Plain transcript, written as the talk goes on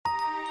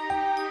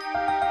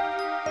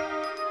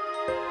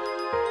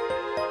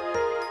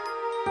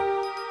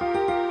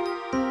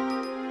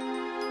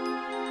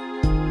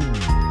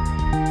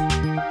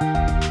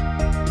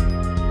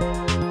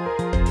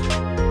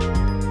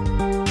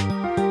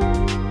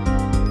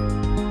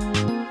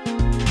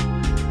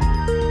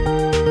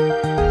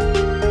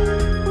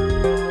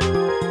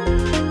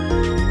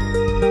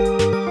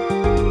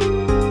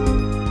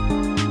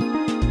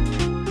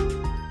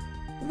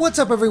What's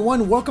up,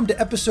 everyone? Welcome to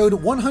episode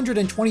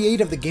 128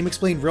 of the Game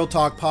Explained Real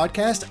Talk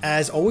podcast.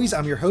 As always,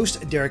 I'm your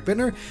host, Derek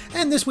Bittner,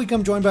 and this week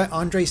I'm joined by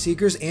Andre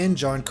Seekers and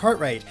John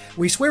Cartwright.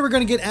 We swear we're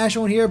going to get Ash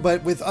on here,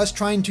 but with us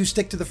trying to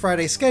stick to the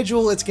Friday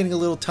schedule, it's getting a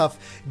little tough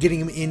getting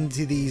him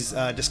into these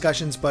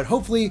discussions, but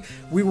hopefully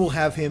we will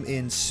have him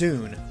in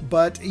soon.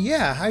 But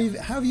yeah,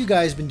 how have you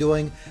guys been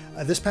doing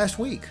this past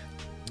week?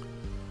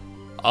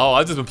 Oh,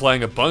 I've just been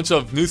playing a bunch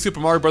of New Super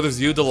Mario Bros.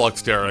 U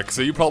Deluxe, Derek,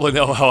 so you probably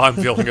know how I'm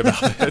feeling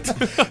about it.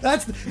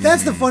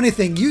 That's the funny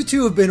thing. You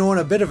two have been on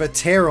a bit of a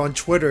tear on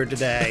Twitter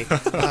today,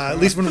 at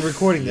least when we're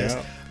recording this.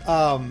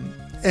 Yeah.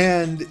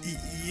 And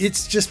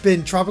it's just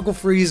been Tropical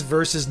Freeze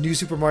versus New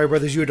Super Mario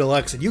Bros. U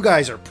Deluxe, and you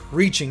guys are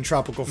preaching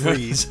Tropical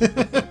Freeze.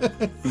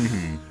 I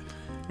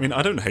mean,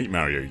 I don't hate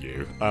Mario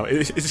U.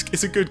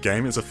 It's a good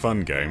game, it's a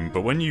fun game,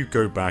 but when you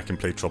go back and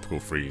play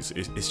Tropical Freeze,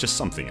 it's just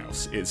something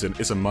else. It's a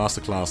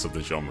masterclass of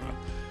the genre.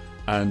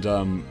 And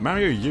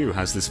Mario U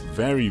has this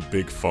very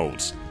big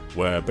fault,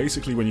 where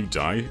basically when you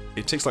die,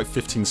 it takes like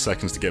 15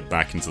 seconds to get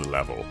back into the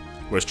level,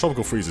 whereas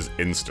Tropical Freeze is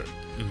instant.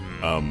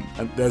 And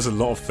there's a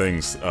lot of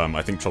things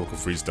I think Tropical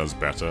Freeze does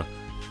better,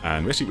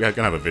 and we're going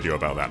to have a video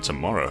about that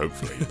tomorrow,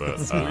 hopefully,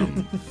 but...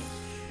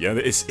 Yeah,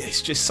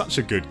 it's just such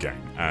a good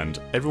game, and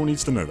everyone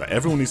needs to know that.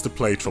 Everyone needs to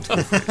play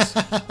Tropical Freeze.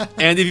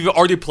 And if you've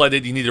already played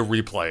it, you need to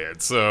replay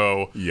it,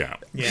 so... Yeah,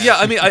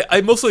 I mean,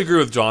 I mostly agree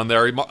with John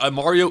there.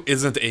 Mario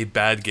isn't a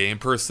bad game,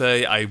 per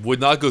se. I would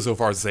not go so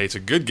far as to say it's a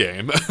good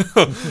game.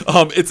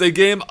 It's a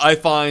game I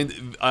found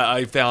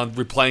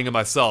replaying it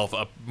myself,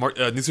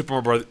 New Super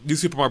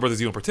Mario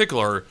Bros. U in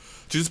particular,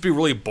 to just be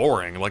really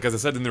boring. Like, as I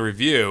said in the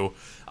review,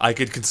 I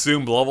could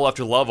consume level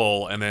after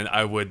level, and then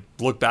I would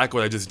look back at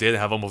what I just did and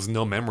have almost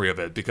no memory of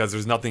it, because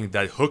there's nothing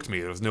that hooked me.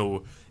 There was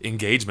no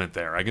engagement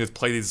there. I can just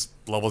play these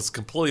levels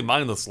completely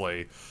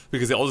mindlessly,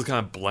 because they all just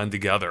kind of blend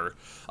together.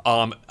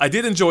 I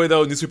did enjoy,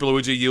 though, New Super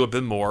Luigi U a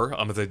bit more,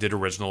 as I did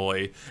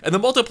originally. And the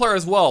multiplayer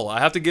as well. I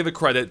have to give it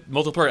credit.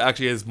 Multiplayer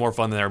actually is more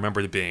fun than I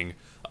remembered it being,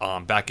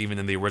 back even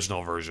in the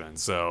original version.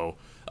 So...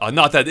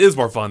 not that it is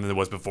more fun than it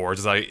was before,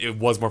 just it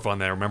was more fun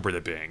than I remembered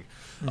it being.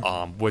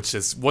 Which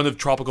is one of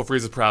Tropical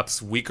Freeze's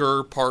perhaps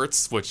weaker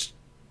parts, which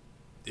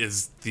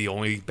is the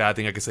only bad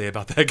thing I can say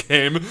about that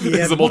game.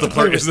 Yeah, the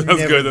multiplayer isn't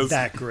as good as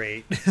that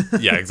great.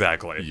 Yeah,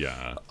 exactly.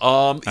 Yeah.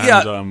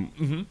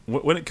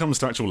 When it comes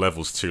to actual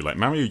levels too, like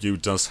Mario U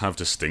does have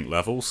distinct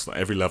levels. Like,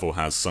 every level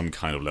has some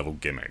kind of level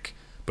gimmick.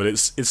 But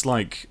it's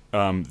like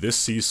this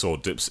seesaw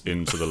dips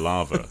into the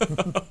lava.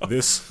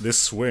 This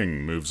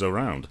swing moves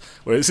around.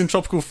 Whereas in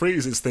Tropical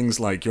Freeze, it's things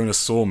like you're in a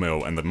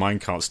sawmill and the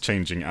minecart's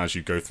changing as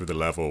you go through the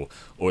level,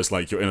 or it's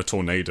like you're in a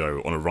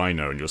tornado on a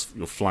rhino and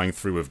you're flying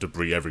through with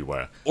debris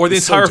everywhere. Or the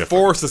entire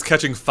forest is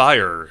catching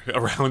fire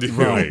around you.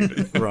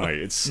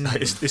 Right.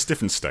 It's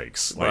different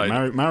stakes.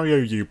 Like Mario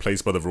U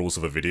plays by the rules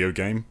of a video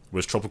game,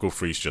 whereas Tropical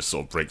Freeze just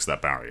sort of breaks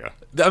that barrier.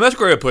 That's a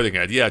great way of putting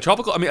it. Yeah,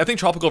 I think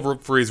Tropical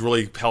Freeze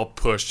really helped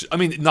push. I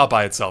mean, not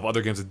by itself.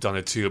 Other games have done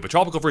it too, but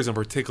Tropical Freeze in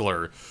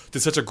particular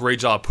did such a great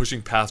job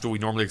pushing past what we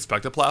normally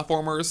expect of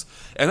platformers,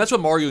 and that's what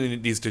Mario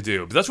needs to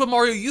do. But that's what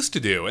Mario used to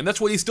do, and that's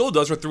what he still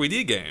does for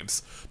 3D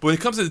games. But when it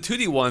comes to the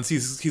 2D ones,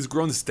 he's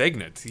grown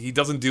stagnant. He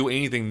doesn't do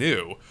anything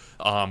new,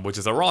 which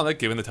is ironic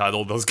given the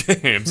title of those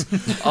games.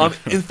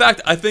 In fact,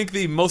 I think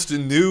the most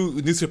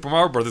new Super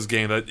Mario Bros.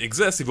 Game that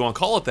exists, if you want to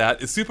call it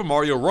that, is Super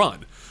Mario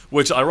Run,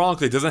 which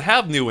ironically doesn't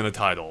have new in the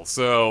title.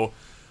 So,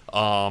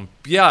 I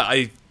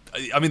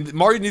mean,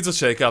 Mario needs a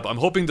shake-up. I'm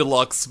hoping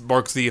Deluxe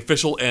marks the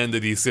official end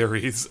of these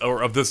series,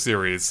 or of this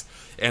series,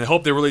 and I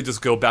hope they really just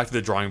go back to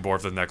the drawing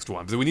board for the next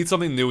one. Because we need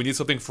something new, we need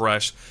something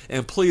fresh,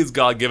 and please,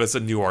 God, give us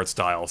a new art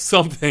style.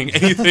 Something,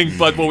 anything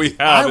but what we have.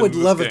 I would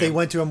love if they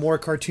went to a more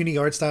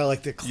cartoony art style,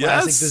 like the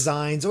classic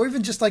designs, or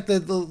even just like the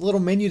little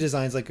menu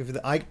designs, like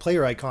the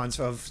player icons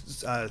of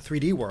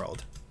 3D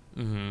World.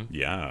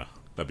 Yeah.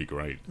 That'd be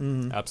great.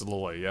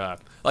 Absolutely, yeah.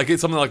 Like it's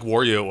something like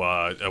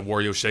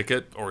Wario Shake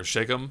It or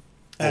Shake 'em.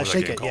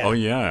 Shake It, yeah. Oh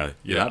yeah,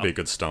 that'd be a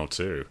good style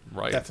too.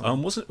 Right.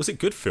 Definitely. Was it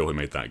Good Phil who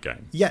made that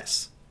game?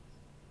 Yes.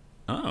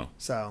 Oh.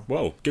 So.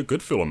 Whoa,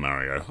 good Phil on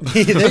Mario.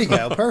 There you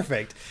go.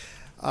 Perfect.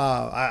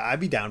 I'd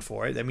be down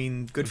for it. I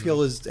mean, Good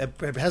Phil has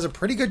a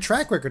pretty good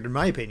track record, in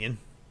my opinion.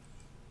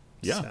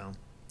 Yeah. So,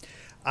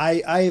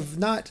 I've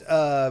not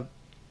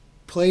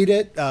played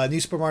it. New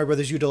Super Mario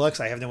Bros. U Deluxe.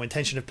 I have no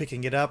intention of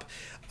picking it up.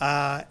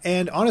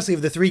 And honestly,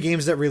 of the 3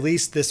 games that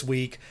released this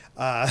week,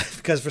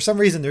 because for some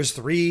reason there's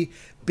 3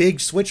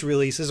 big Switch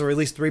releases, or at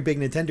least 3 big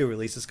Nintendo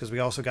releases, because we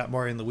also got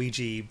Mario and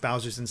Luigi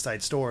Bowser's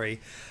Inside Story.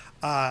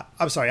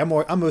 I'm sorry,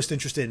 I'm most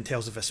interested in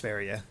Tales of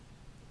Vesperia.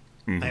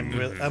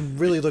 I'm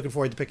really looking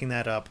forward to picking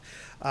that up,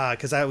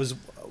 because that was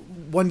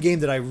one game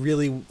that I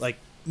really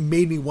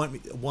made me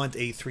want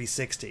a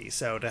 360.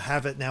 So to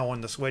have it now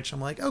on the Switch,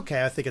 I'm like,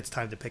 okay, I think it's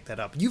time to pick that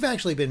up. You've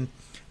actually been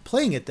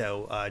playing it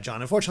though,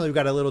 John. Unfortunately, we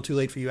got a little too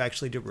late for you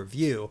actually to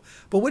review.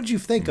 But what did you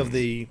think of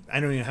the? I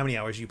don't even know how many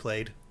hours you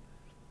played.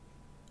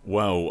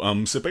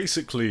 Well, so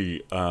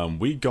basically,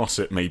 we got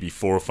it maybe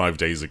 4 or 5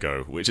 days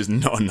ago, which is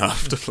not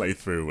enough to play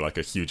through like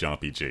a huge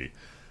RPG.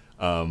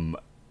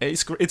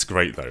 It's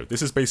great though.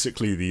 This is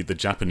basically the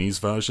Japanese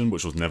version,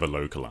 which was never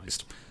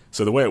localized.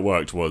 So the way it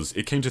worked was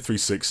it came to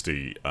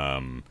 360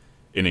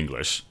 in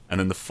English, and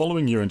then the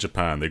following year in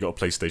Japan they got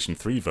a PlayStation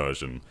 3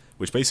 version,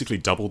 which basically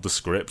doubled the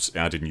script,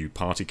 added new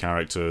party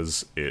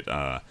characters, it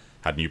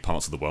had new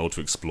parts of the world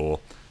to explore,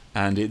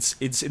 and it's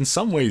in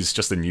some ways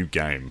just a new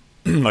game.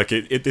 Like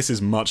this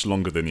is much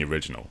longer than the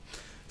original.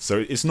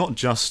 So it's not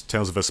just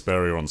Tales of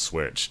Vesperia on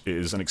Switch, it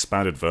is an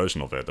expanded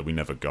version of it that we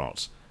never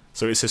got.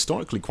 So it's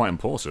historically quite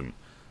important.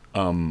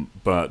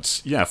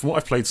 But yeah, from what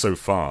I've played so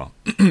far,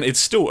 it's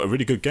still a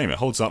really good game. It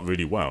holds up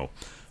really well.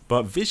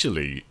 But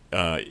visually,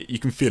 you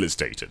can feel it's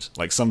dated.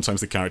 Like sometimes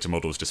the character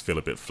models just feel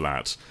a bit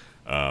flat.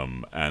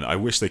 And I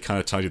wish they kind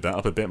of tidied that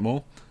up a bit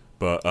more.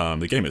 But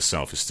the game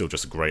itself is still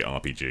just a great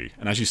RPG.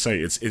 And as you say,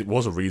 it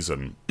was a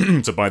reason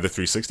to buy the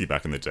 360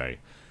 back in the day.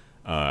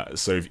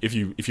 So if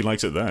you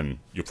liked it then,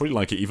 you'll probably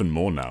like it even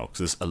more now, because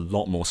there's a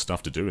lot more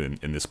stuff to do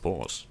in this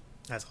port.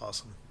 That's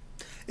awesome.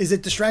 Is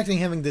it distracting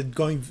having the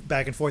going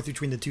back and forth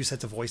between the two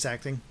sets of voice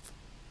acting?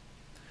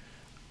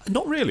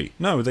 Not really.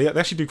 No, they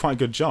actually do quite a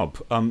good job.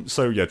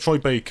 So yeah, Troy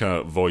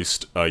Baker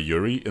voiced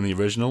Yuri in the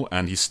original,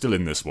 and he's still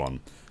in this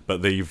one.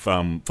 But they've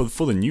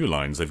for the new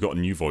lines, they've got a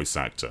new voice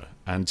actor,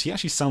 and he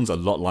actually sounds a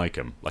lot like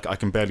him. Like I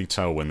can barely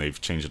tell when they've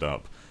changed it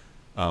up.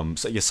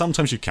 So yeah,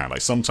 sometimes you can.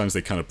 Like sometimes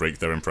they kind of break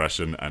their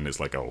impression, and it's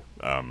like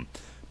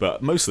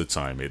but most of the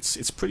time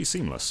it's pretty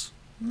seamless.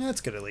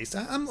 That's good at least.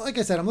 I'm like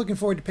I said, I'm looking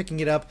forward to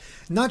picking it up.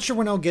 Not sure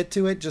when I'll get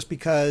to it, just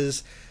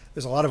because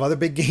there's a lot of other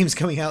big games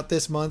coming out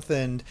this month,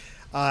 and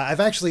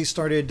I've actually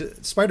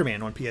started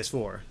Spider-Man on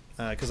PS4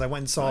 because I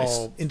went and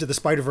saw Into the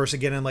Spider-Verse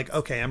again, and I'm like,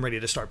 okay, I'm ready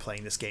to start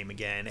playing this game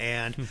again.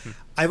 And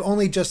I've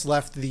only just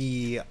left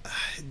to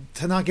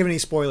not give any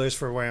spoilers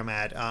for where I'm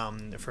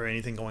at for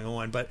anything going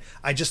on, but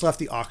I just left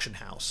the auction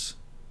house,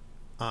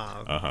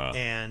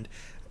 and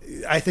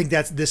I think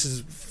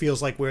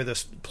feels like where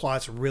this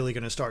plot's really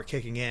going to start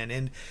kicking in.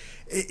 And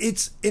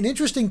it's an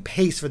interesting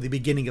pace for the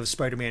beginning of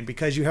Spider-Man,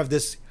 because you have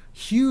this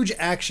huge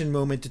action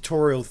moment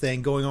tutorial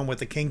thing going on with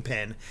the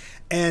Kingpin,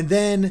 and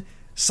then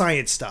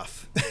science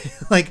stuff.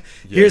 Like,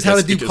 here's how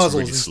to do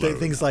puzzles really and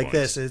things like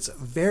this. It's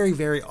very,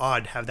 very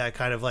odd to have that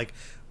kind of like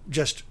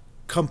just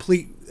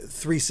complete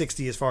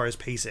 360 as far as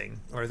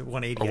pacing, or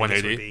 180. Or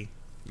 180. Would be.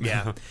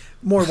 Yeah,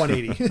 more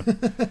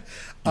 180.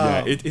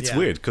 Yeah, it's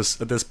weird, because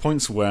there's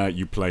points where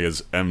you play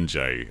as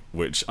MJ,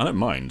 which I don't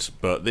mind,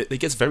 but it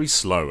gets very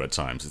slow at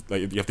times.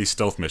 Like, you have these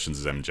stealth missions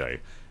as MJ,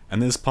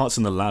 and there's parts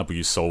in the lab where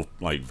you solve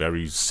like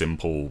very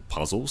simple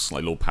puzzles,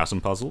 like little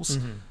pattern puzzles.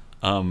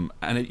 And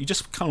you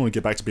just kind of want to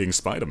get back to being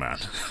Spider-Man.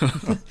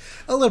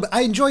 A little bit.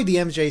 I enjoyed the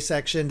MJ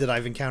section that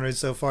I've encountered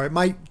so far. It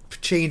might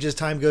change as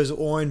time goes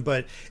on,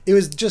 but it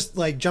was just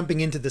like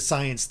jumping into the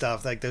science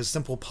stuff, like those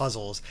simple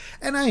puzzles.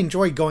 And I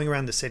enjoyed going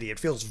around the city. It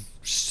feels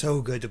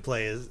so good to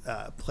play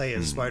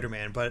as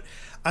Spider-Man. But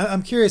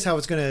I'm curious how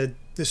the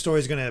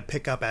story's gonna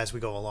pick up as we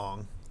go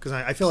along, because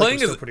I feel like we're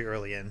still pretty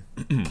early in.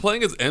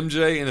 Playing as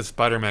MJ in a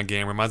Spider-Man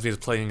game reminds me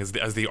of playing as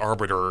the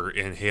Arbiter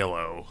in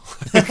Halo.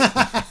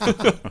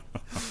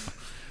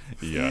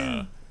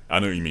 Yeah, I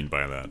know what you mean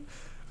by that.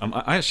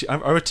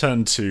 I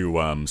returned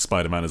to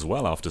Spider-Man as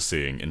well after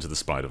seeing Into the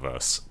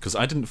Spider-Verse, because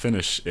I didn't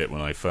finish it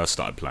when I first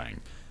started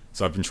playing,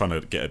 so I've been trying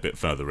to get a bit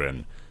further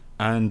in.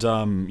 And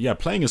yeah,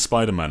 playing as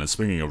Spider-Man and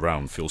swinging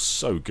around feels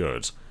so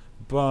good,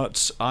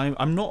 but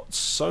I'm not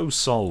so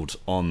sold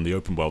on the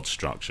open world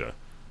structure.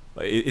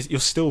 You're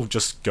still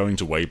just going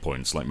to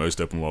waypoints like most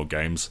open world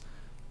games.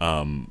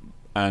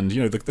 And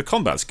you know the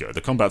combat's good.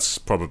 The combat's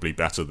probably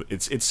better.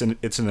 It's an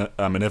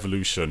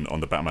evolution on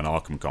the Batman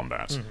Arkham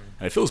combat, and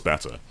it feels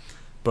better.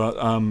 But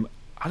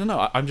I don't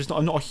know.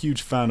 I'm not a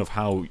huge fan of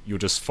how you're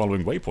just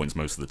following waypoints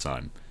most of the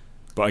time.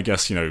 But I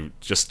guess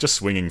just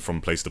swinging from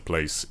place to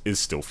place is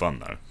still fun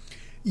though.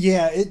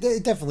 Yeah,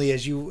 it definitely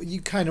is.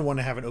 You kind of want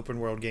to have an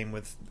open world game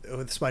with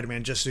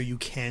Spider-Man just so you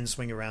can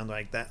swing around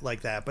like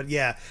that. But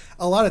yeah,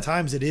 a lot of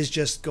times it is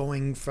just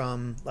going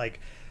from like,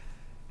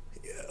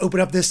 open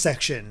up this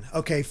section.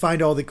 Okay,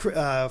 find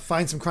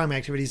some crime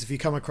activities if you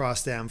come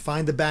across them.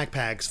 Find the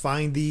backpacks.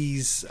 Find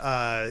these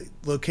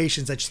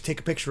locations that you take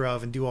a picture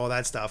of and do all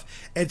that stuff.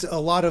 It's a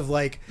lot of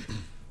like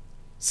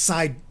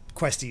side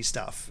questy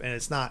stuff, and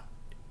it's not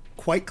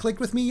quite clicked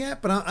with me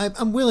yet. But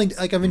I'm willing to,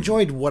 like, I've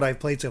enjoyed what I've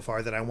played so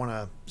far, that I want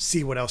to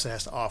see what else it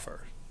has to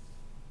offer.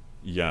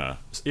 Yeah.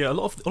 A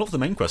lot of the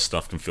main quest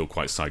stuff can feel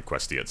quite side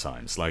questy at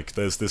times. Like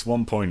there's this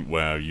one point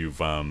where you've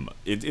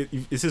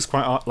this is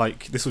quite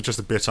like this was just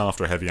a bit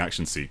after a heavy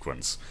action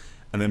sequence,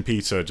 and then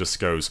Peter just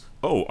goes,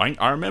 "Oh,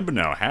 I remember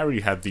now.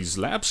 Harry had these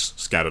labs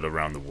scattered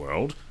around the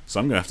world,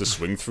 so I'm gonna have to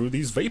swing through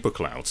these vapor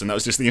clouds," and that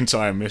was just the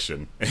entire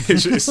mission.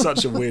 It's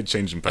such a weird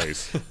change in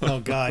pace. Oh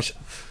gosh,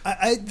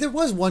 there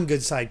was one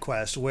good side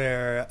quest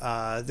where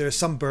there's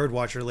some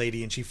birdwatcher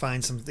lady and she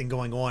finds something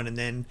going on, and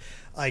then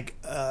like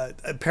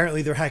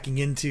apparently they're hacking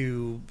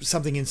into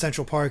something in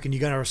Central Park, and you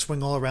gotta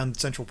swing all around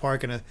Central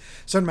Park in a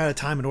certain amount of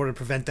time in order to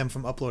prevent them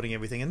from uploading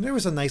everything. And there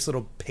was a nice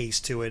little pace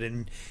to it,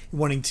 and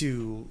wanting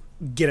to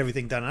get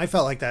everything done. And I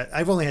felt like that.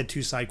 I've only had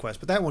 2 side quests,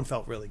 but that one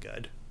felt really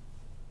good.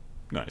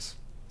 Nice.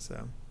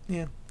 So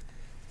yeah,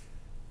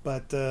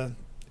 but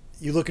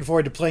you looking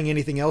forward to playing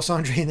anything else,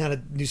 Andre? Now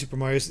that New Super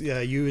Mario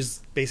U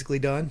is basically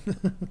done.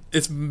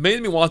 It's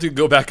made me want to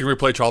go back and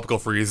replay Tropical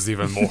Freeze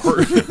even more.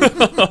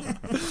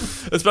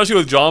 Especially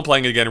with John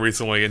playing it again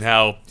recently, and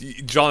how,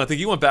 John, I think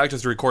you went back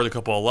just to record a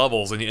couple of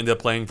levels, and you ended up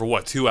playing for,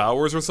 what, 2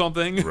 hours or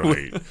something?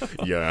 Right.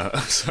 Yeah.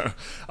 So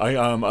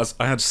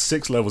I had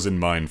 6 levels in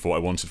mind for what I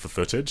wanted for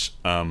footage,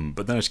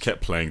 but then I just kept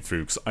playing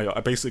through, because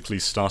I basically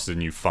started a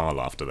new file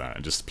after that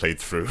and just played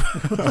through.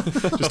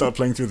 Just started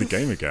playing through the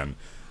game again.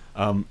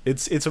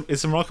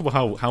 It's remarkable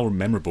how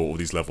memorable all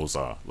these levels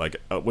are. Like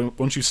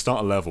once you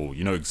start a level,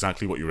 you know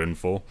exactly what you're in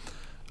for,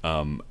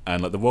 and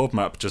like the world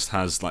map just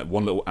has like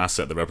one little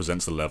asset that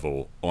represents the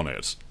level on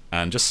it,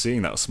 and just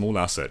seeing that small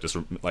asset just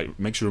like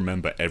makes you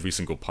remember every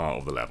single part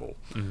of the level.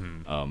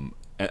 Mm-hmm.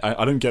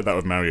 I don't get that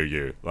with Mario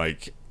U.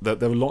 Like there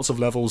were lots of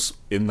levels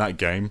in that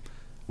game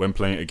when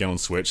playing it again on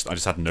Switch that I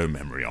just had no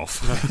memory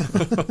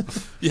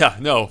of. Yeah,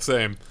 no,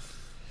 same.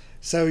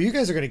 So you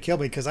guys are going to kill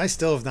me because I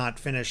still have not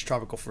finished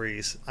Tropical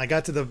Freeze. I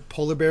got to the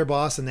polar bear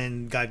boss and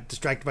then got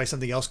distracted by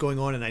something else going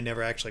on, and I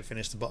never actually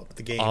finished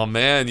the game. Oh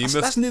man, you missed.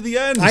 That's near the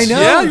end. I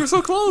know. Yeah, you were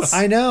so close.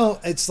 I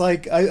know. It's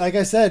like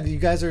I said, you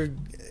guys are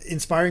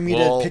inspiring me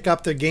to pick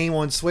up the game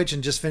on Switch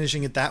and just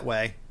finishing it that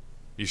way.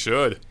 You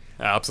should.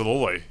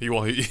 Absolutely. You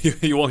won't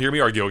hear me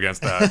argue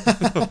against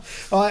that.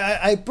 Well,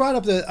 I brought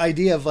up the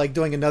idea of like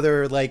doing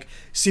another like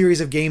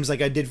series of games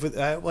like I did for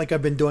like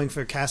I've been doing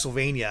for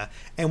Castlevania,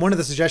 and one of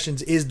the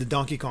suggestions is the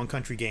Donkey Kong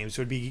Country games.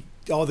 So it'd be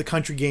all the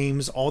country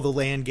games, all the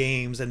land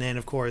games, and then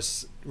of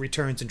course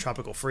Returns and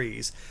Tropical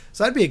Freeze.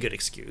 So that'd be a good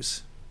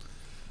excuse.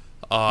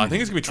 I think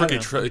it's gonna be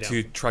tricky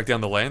to track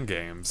down the land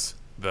games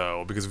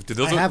though, because did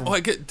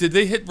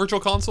they hit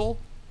Virtual Console?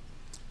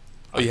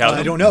 Oh, you have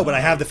them? I don't know, but I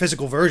have the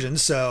physical version,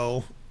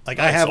 so. Like,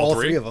 nice, I have all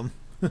three of them.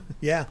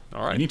 Yeah.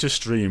 All right. You need to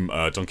stream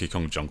Donkey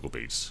Kong Jungle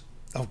Beats.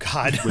 Oh,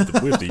 God. with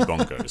the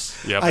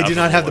bongos. Yeah, I do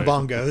not have the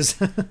bongos.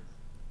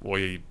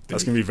 Well,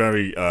 that's going to be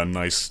very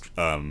nice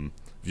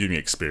viewing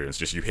experience,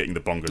 just you hitting the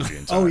bongos the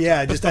entire time. Yeah,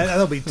 time. just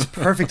that'll be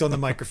perfect on the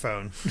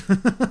microphone.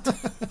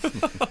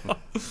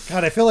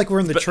 God, I feel like we're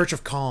in the Church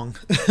of Kong.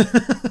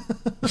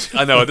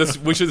 I know.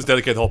 We should just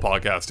dedicate the whole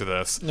podcast to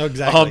this. No,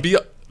 exactly.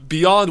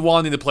 Beyond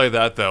wanting to play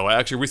that, though, I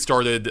actually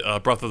restarted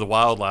Breath of the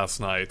Wild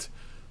last night.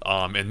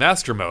 In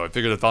Master Mode. I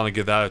figured I'd finally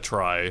give that a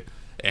try,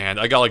 and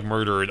I got like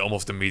murdered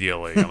almost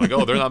immediately. I'm like,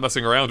 oh, they're not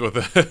messing around with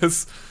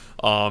this.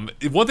 One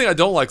thing I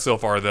don't like so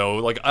far, though,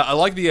 like I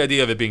like the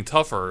idea of it being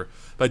tougher,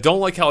 but I don't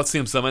like how it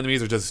seems some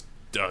enemies are just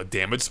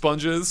damage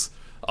sponges.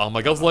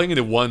 Like I was laying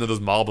into one of those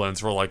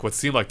moblins for like what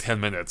seemed like 10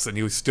 minutes, and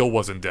he still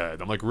wasn't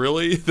dead. I'm like,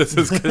 really? This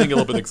is getting a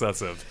little bit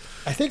excessive.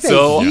 I think they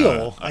heal.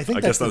 Yeah, I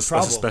think guess that's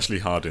that's especially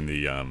hard in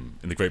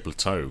the Great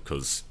Plateau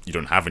because you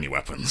don't have any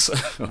weapons.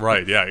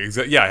 Right? Yeah.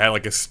 Exactly. Yeah, I had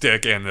like a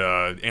stick and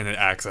an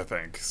axe, I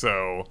think.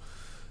 So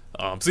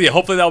yeah,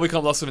 hopefully that'll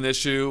become less of an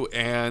issue.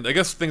 And I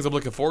guess things I'm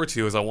looking forward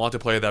to is I want to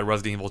play that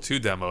Resident Evil 2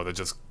 demo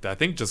that I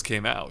think just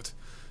came out.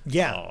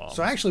 Yeah.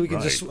 So actually, we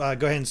can just go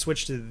ahead and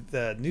switch to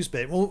the news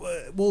bit.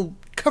 We'll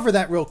cover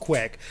that real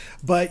quick.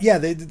 But yeah,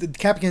 the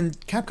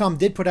Capcom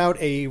did put out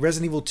a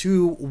Resident Evil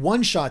 2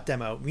 one-shot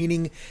demo,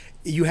 meaning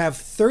you have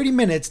 30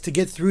 minutes to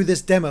get through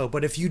this demo.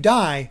 But if you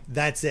die,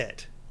 that's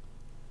it.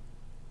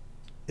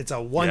 It's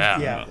a one.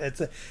 Yeah.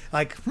 It's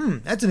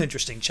that's an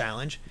interesting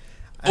challenge.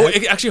 Oh,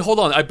 actually, hold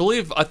on. I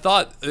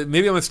thought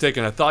maybe I'm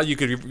mistaken. I thought you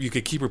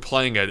could keep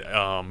replaying it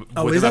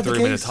within that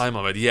 30-minute time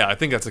limit. Yeah, I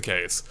think that's the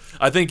case.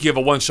 I think you have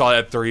a one shot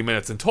at 30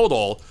 minutes in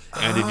total,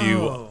 and if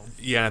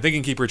I think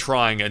you can keep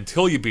retrying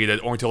until you beat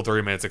it or until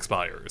 30 minutes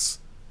expires.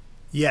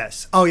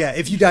 Yes. Oh, yeah.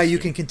 If you die, you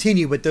can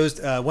continue, but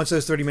once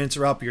those 30 minutes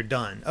are up, you're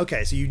done.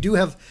 Okay, so you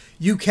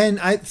can.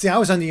 I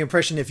was under the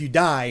impression if you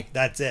die,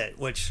 that's it.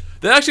 Which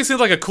that actually seems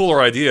like a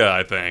cooler idea.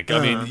 I think. I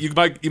mean, you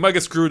might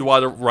get screwed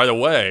right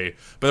away,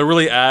 but it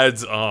really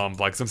adds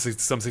like some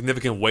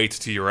significant weight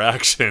to your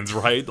actions,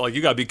 right? Like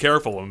you gotta be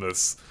careful in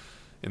this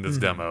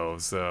demo.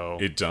 So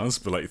it does,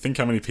 but like think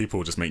how many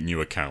people just make new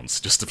accounts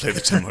just to play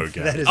the demo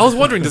again. I was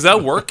wondering, does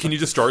that work? Can you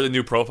just start a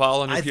new profile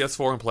on your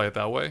PS4 and play it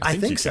that way? I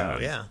think so.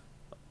 Yeah.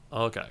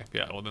 Okay,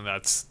 yeah, well then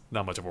that's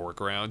not much of a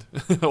workaround.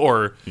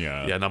 Or,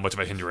 not much of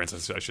a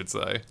hindrance, I should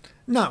say.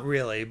 Not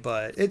really,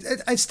 but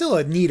it's still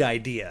a neat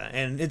idea,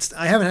 and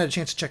I haven't had a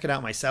chance to check it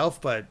out myself,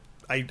 but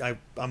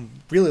I'm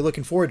really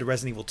looking forward to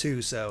Resident Evil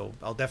 2, so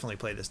I'll definitely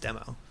play this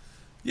demo.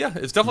 Yeah,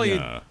 it's definitely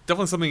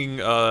something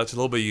that's a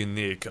little bit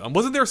unique.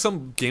 Wasn't there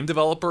some game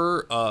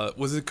developer,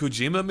 was it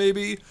Kojima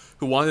maybe,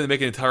 who wanted to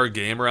make an entire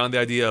game around the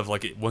idea of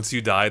like once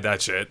you die,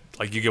 that's it.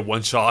 Like you get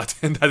one shot,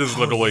 and that is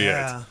literally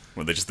it.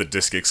 When the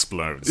disc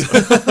explodes.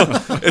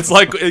 It's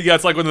like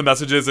when the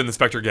messages in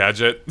Inspector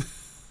Gadget.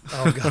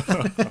 Oh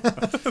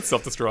god.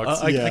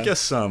 Self-destructs. I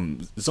guess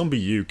Zombie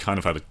U kind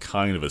of had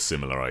a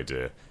similar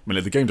idea. I mean,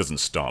 like, the game doesn't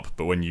stop,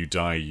 but when you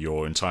die,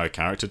 your entire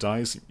character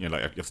dies. You know,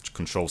 like you have to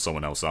control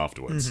someone else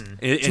afterwards. Mm-hmm.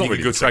 And you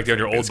can go track down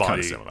your old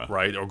body,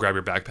 right? Or grab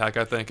your backpack,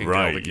 I think. And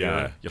right. You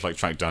have to like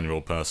track down your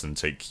old person, and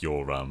take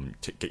your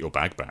get your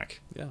bag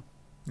back. Yeah.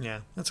 Yeah,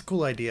 that's a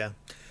cool idea.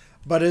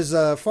 But as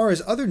far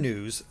as other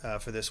news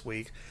for this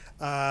week,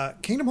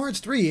 Kingdom Hearts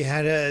 3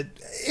 had an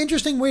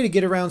interesting way to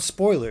get around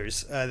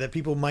spoilers that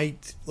people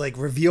might like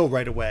reveal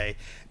right away,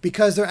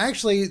 because they're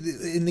actually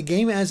in the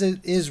game as it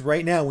is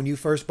right now. When you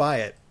first buy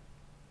it,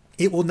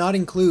 it will not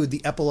include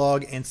the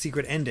epilogue and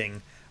secret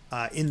ending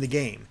in the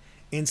game.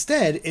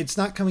 Instead, it's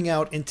not coming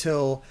out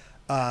until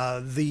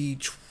the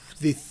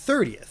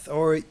 30th,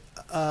 or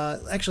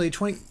actually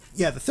 20.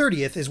 Yeah, the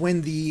 30th is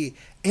when the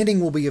ending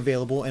will be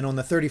available, and on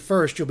the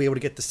 31st you'll be able to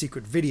get the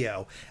secret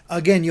video.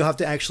 Again, you'll have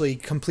to actually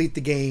complete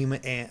the game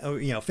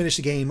and finish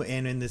the game,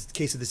 and in the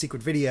case of the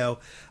secret video,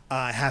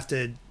 have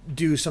to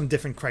do some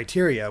different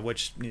criteria,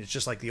 which is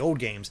just like the old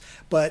games.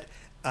 But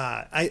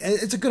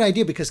it's a good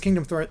idea because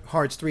Kingdom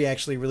Hearts 3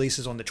 actually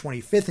releases on the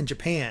 25th in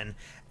Japan,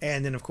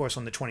 and then of course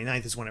on the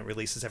 29th is when it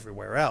releases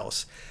everywhere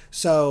else.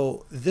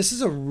 So this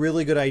is a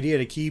really good idea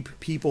to keep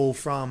people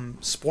from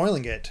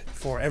spoiling it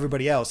for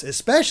everybody else,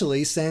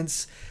 especially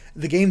since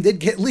the game did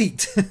get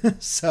leaked.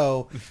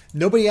 So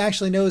nobody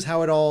actually knows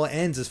how it all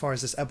ends as far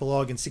as this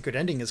epilogue and secret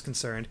ending is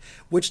concerned,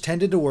 which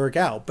tended to work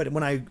out. But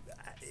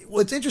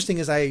what's interesting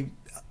is I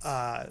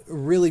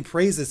really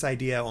praised this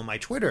idea on my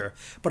Twitter,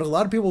 but a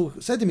lot of people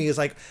said to me is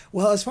like,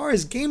 well, as far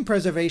as game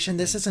preservation,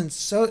 this isn't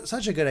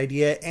such a good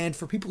idea, and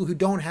for people who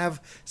don't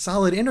have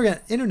solid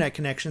internet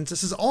connections,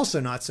 this is also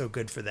not so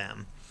good for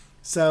them.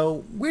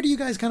 So where do you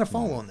guys kind of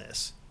fall on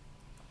this?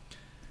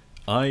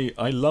 I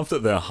love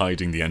that they're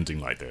hiding the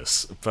ending like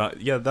this, but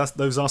yeah,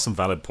 those are some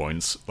valid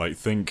points. Like,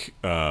 think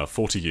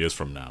 40 years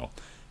from now,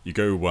 you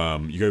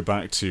go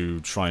back to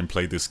try and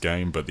play this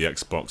game, but the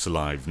Xbox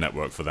Live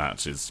network for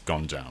that is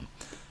gone down.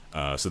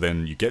 So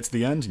then you get to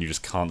the end and you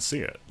just can't see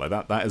it. Like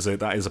that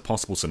is a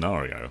possible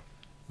scenario.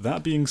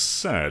 That being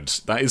said,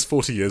 that is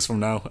 40 years from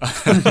now,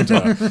 and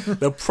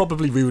they'll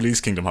probably re-release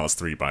Kingdom Hearts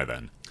 3 by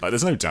then. Like,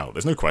 there's no doubt,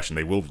 there's no question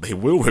they will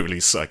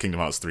release Kingdom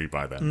Hearts 3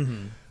 by then.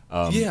 Mm-hmm.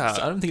 Yeah,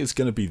 so I don't think it's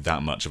going to be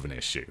that much of an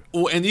issue.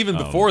 Well, and even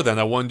before then,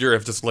 I wonder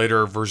if just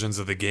later versions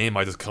of the game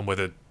might just come with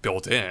it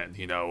built in.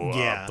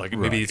 Like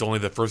maybe it's only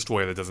the first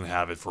wave that doesn't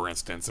have it, for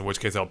instance. In which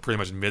case, I'll pretty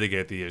much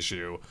mitigate the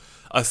issue.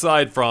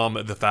 Aside from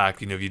the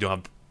fact, if you don't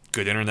have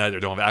good internet or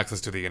don't have access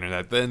to the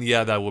internet, then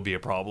yeah, that will be a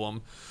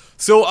problem.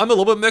 So I'm a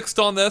little bit mixed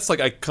on this. Like,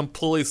 I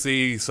completely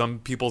see some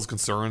people's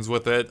concerns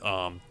with it.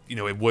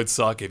 It would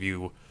suck if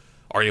you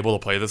are able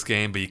to play this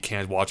game, but you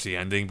can't watch the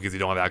ending because you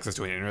don't have access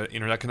to an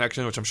internet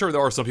connection, which I'm sure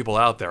there are some people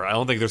out there. I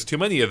don't think there's too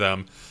many of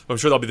them, but I'm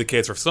sure that'll be the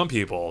case for some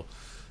people.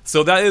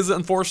 So that is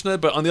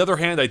unfortunate, but on the other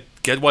hand, I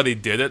get why they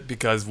did it,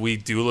 because we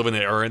do live in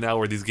an era now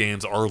where these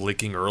games are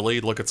leaking early.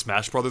 Look at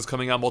Smash Brothers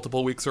coming out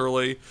multiple weeks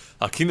early.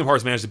 Kingdom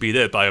Hearts managed to beat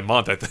it by a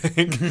month, I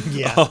think.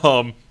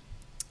 Yeah.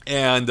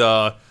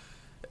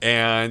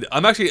 And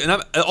I'm actually,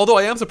 although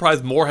I am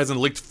surprised more hasn't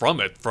leaked from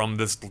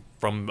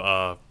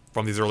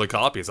these early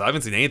copies. I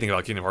haven't seen anything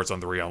about Kingdom Hearts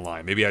on 3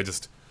 online. Maybe I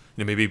just,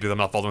 maybe because I'm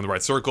not following the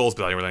right circles,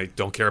 but I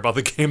don't care about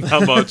the game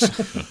that much.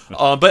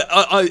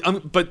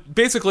 But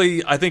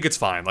basically, I think it's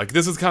fine. Like,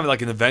 this is kind of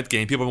like an event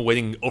game. People have been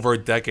waiting over a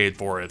decade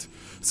for it.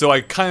 So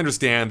I kind of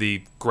understand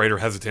the greater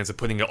hesitance of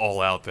putting it all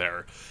out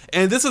there.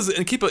 And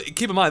keep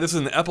in mind, this is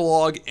an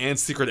epilogue and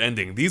secret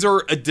ending. These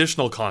are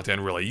additional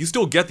content, really. You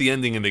still get the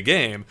ending in the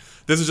game.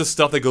 This is just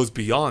stuff that goes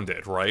beyond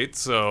it, right?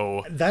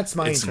 So that's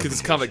my interpretation.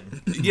 It's kind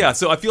of like, yeah.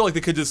 So I feel like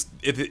they could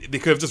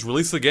have just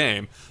released the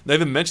game. They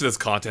haven't mentioned this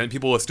content.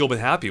 People have still been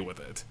happy with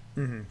it.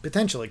 Mm-hmm.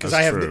 Potentially, because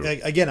I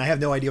have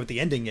no idea what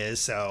the ending is,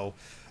 so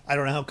I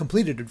don't know how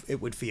completed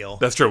it would feel.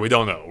 That's true. We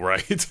don't know,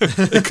 right?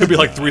 It could be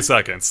like 3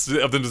 seconds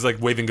of them just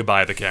like waving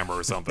goodbye at the camera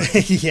or something.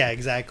 Yeah,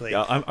 exactly.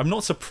 Yeah, I'm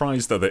not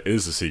surprised that there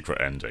is a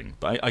secret ending,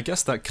 but I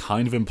guess that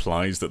kind of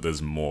implies that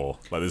there's more.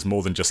 Like, there's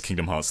more than just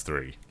Kingdom Hearts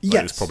 3. Like,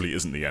 yes. This probably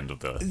isn't the end of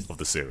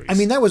the series. I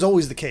mean, that was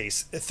always the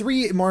case.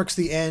 3 marks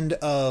the end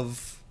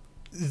of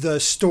the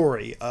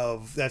story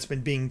that's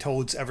been being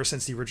told ever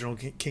since the original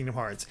Kingdom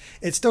Hearts.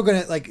 It's still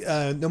gonna, like,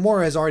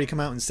 Nomura has already come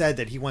out and said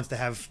that he wants to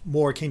have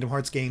more Kingdom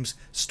Hearts games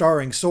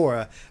starring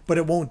Sora, but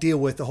it won't deal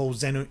with the whole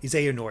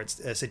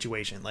Xehanort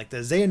situation. Like,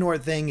 the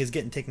Xehanort thing is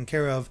getting taken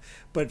care of,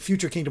 but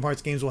future Kingdom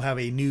Hearts games will have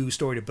a new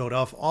story to build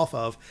off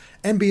of,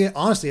 and be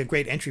honestly a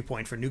great entry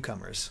point for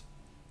newcomers,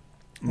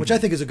 which I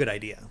think is a good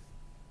idea.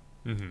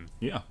 Mm-hmm.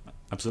 Yeah,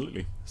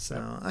 absolutely.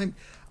 So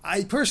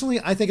I personally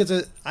think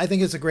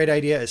it's a great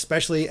idea,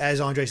 especially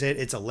as Andre said,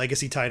 it's a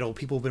legacy title.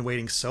 People have been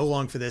waiting so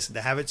long for this,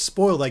 to have it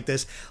spoiled like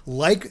this.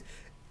 Like,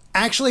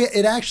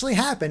 it actually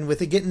happened with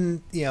it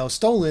getting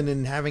stolen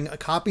and having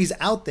copies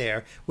out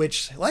there,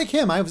 which, like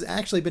him, I've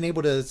actually been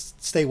able to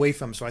stay away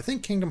from. So I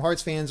think Kingdom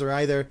Hearts fans are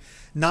either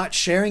not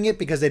sharing it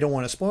because they don't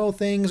want to spoil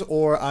things,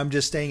 or I'm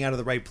just staying out of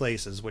the right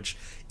places. Which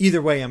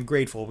either way, I'm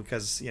grateful,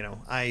 because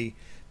I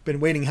been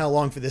waiting how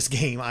long for this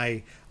game.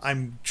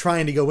 I'm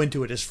trying to go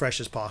into it as fresh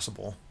as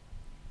possible.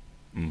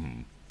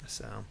 Mm-hmm.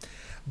 So,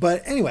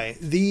 but anyway,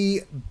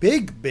 the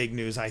big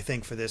news I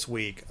think for this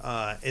week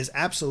is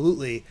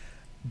absolutely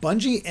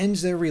Bungie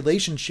ends their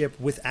relationship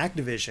with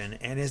Activision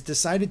and has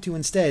decided to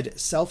instead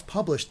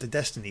self-publish the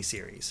Destiny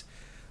series,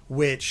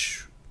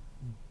 which,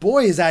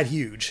 boy, is that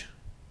huge.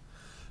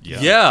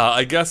 Yeah,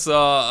 I guess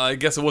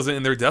it wasn't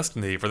in their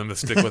destiny for them to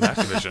stick with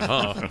Activision,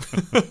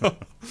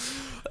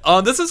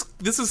 huh? This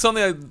is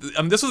something.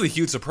 I mean, this was a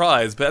huge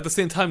surprise, but at the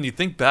same time, when you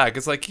think back,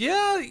 it's like,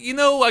 yeah,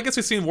 I guess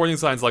we've seen warning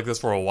signs like this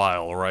for a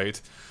while, right?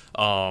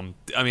 I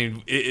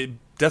mean,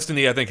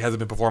 Destiny, I think, hasn't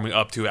been performing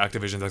up to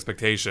Activision's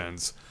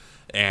expectations,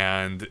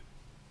 and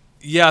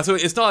yeah, so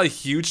it's not a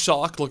huge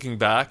shock looking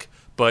back,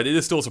 but it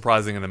is still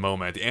surprising in the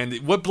moment. And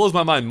what blows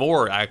my mind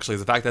more, actually,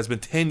 is the fact that it's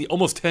been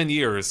almost 10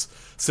 years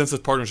since this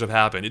partnership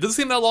happened. It doesn't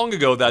seem that long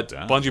ago that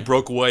Bungie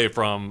broke away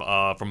from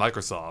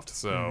Microsoft.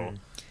 So,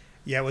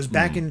 yeah, it was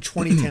back in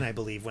 2010, I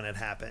believe, when it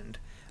happened.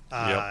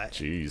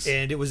 Jeez.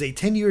 And it was a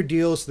 10-year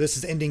deal, so this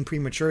is ending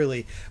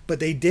prematurely. But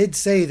they did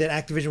say that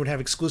Activision would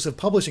have exclusive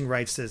publishing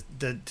rights to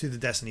the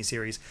Destiny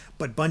series,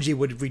 but Bungie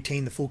would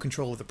retain the full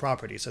control of the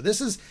property. So this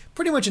is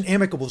pretty much an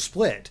amicable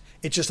split.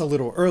 It's just a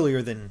little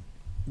earlier than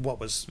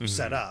what was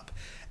set up.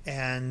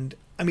 And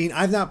I mean,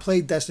 I've not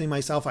played Destiny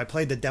myself. I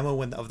played the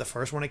demo of the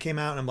first one that came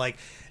out, and I'm like,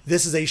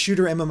 this is a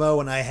shooter MMO,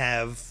 and I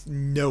have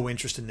no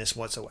interest in this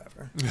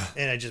whatsoever.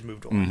 And I just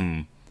moved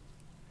on.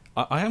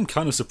 I am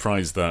kind of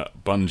surprised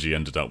that Bungie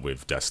ended up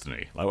with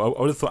Destiny. I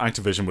would have thought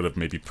Activision would have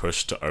maybe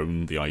pushed to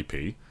own the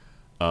IP.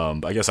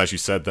 But I guess, as you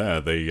said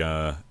there,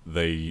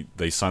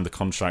 they signed the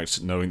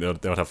contract knowing they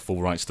would have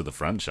full rights to the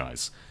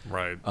franchise.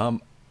 right.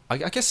 I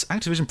guess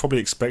Activision probably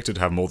expected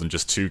to have more than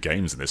just 2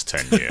 games in this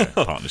 10-year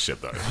partnership,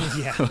 though.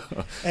 Yeah.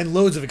 And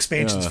loads of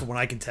expansions from what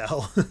I can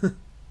tell.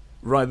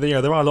 Right,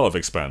 yeah, there are a lot of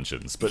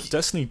expansions, but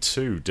Destiny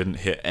 2 didn't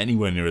hit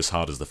anywhere near as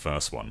hard as the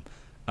first one.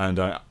 And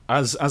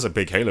as a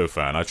big Halo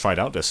fan, I tried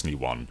out Destiny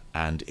 1,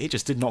 and it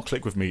just did not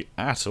click with me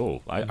at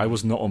all. I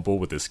was not on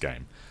board with this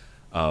game.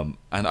 And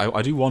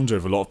I do wonder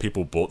if a lot of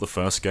people bought the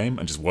first game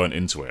and just weren't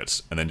into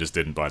it, and then just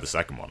didn't buy the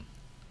second one.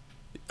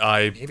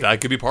 That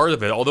could be part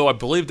of it. Although I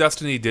believe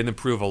Destiny did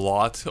improve a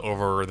lot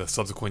over the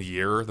subsequent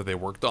year that they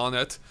worked on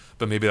it,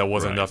 but maybe that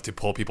wasn't enough to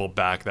pull people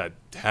back that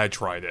had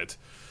tried it.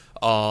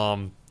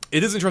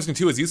 It is interesting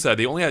too, as you said,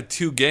 they only had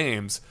 2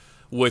 games,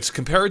 which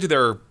compared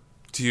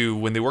to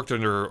when they worked for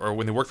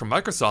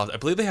Microsoft, I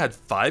believe they had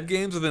 5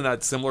 games within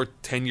that similar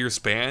 10-year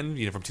span,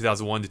 from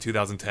 2001 to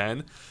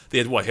 2010. They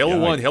had Halo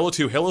 1, Halo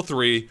 2, Halo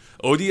 3,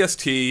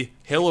 ODST,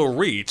 Halo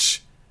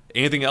Reach.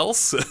 Anything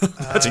else?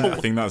 I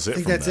think that's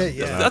it.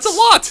 Yeah. That's a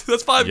lot.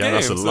 That's 5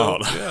 games. That's a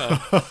lot.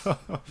 Yeah.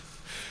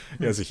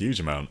 Yeah, it's a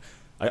huge amount.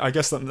 I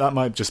guess that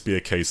might just be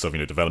a case of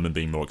development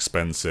being more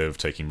expensive,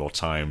 taking more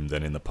time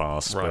than in the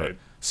past. Right. But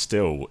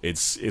still,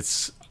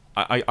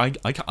 I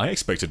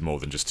expected more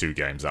than just 2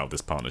 games out of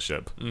this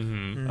partnership.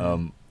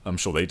 I'm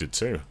sure they did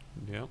too.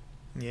 Yeah.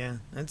 Yeah,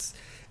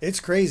 it's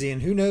crazy,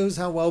 and who knows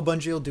how well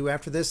Bungie will do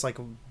after this. Like,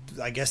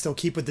 I guess they'll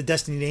keep with the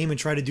Destiny name and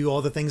try to do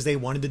all the things they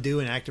wanted to do,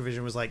 and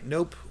Activision was like,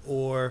 nope,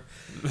 or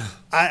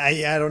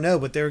I don't know,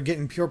 but they're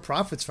getting pure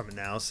profits from it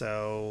now,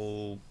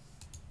 so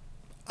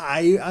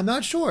I'm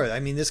not sure.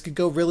 I mean, this could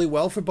go really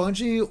well for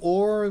Bungie,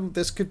 or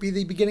this could be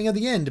the beginning of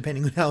the end,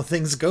 depending on how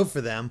things go for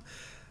them.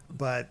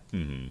 But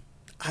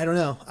I don't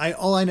know.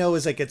 All I know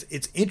is like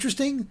it's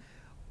interesting,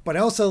 but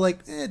also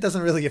it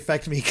doesn't really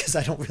affect me because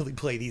I don't really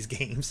play these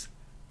games.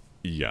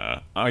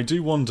 Yeah, I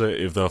do wonder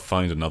if they'll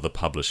find another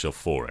publisher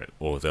for it,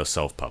 or if they'll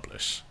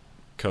self-publish.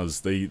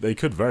 Because they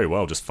could very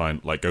well just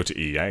go to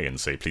EA and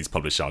say, please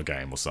publish our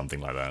game, or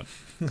something like that.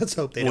 Let's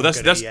hope they don't go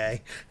to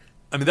EA.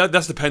 I mean,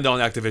 that's dependent on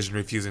Activision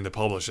refusing to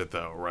publish it,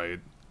 though, right?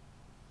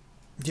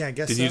 Yeah, I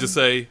guess Didn't you just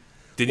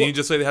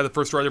say they had the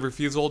first right of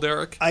refusal,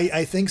 Derek?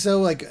 I think so.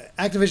 Like,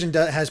 Activision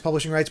has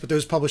publishing rights, but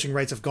those publishing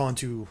rights have gone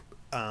to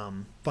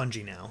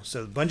Bungie now.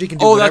 So Bungie can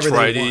do whatever they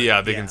want. That's right.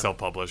 Yeah, they can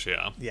self-publish,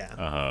 yeah. Yeah.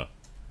 Uh-huh.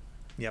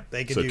 Yep,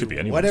 they can So it could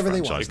do be whatever they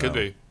franchise want. It could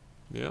be.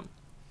 Yeah.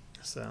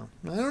 So,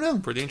 I don't know.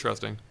 Pretty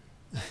interesting.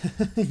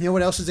 You know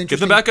what else is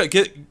interesting?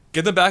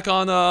 Get them back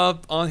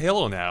on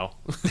Halo now.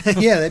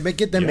 Yeah,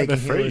 get them making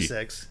they're Halo free.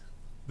 6.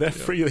 They're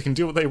free, they can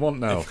do what they want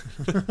now.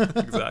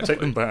 Exactly. Take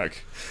them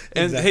back.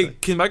 And Exactly. hey,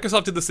 can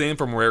Microsoft do the same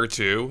from Rare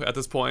 2 at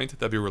this point?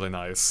 That'd be really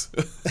nice.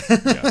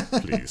 Yeah,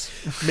 please.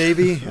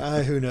 Maybe.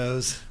 Who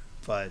knows?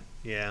 But,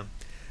 yeah.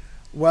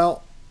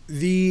 Well,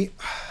 the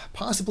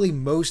possibly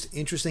most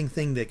interesting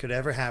thing that could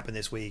ever happen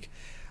this week,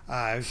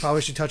 I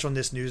probably should touch on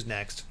this news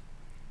next,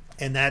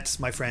 and that's,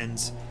 my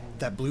friends,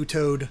 that Blue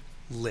Toad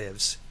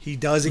lives. He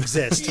does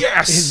exist.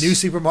 Yes! In New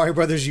Super Mario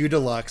Bros. U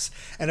Deluxe.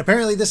 And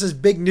apparently this is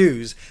big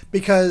news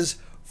because,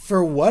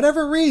 for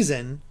whatever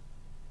reason,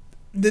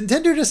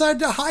 Nintendo decided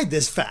to hide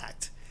this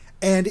fact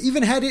and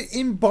even had it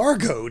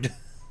embargoed.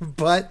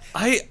 But,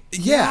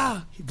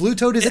 Blue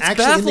Toad is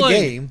actually baffling. in the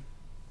game.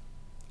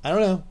 I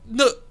don't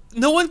know.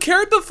 No one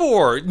cared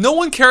before. No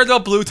one cared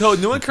about Blue Toad.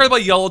 No one cared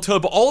about Yellow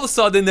Toad. But all of a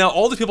sudden now,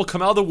 all the people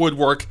come out of the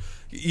woodwork,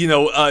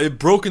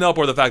 broken up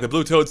over the fact that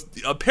Blue Toad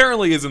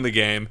apparently is in the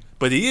game,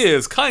 but he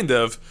is kind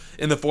of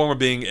in the form of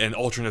being an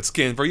alternate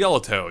skin for Yellow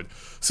Toad.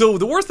 So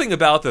the worst thing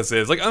about this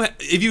is,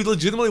 if you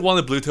legitimately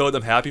wanted Blue Toad,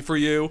 I'm happy for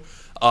you.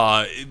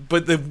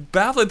 But the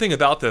baffling thing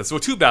about this,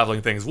 well, 2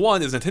 baffling things.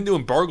 One is Nintendo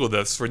embargoed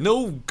this for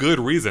no good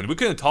reason. We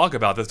couldn't talk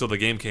about this till the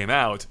game came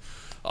out.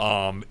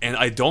 And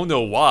I don't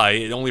know why.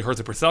 It only hurts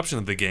the perception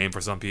of the game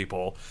for some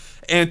people.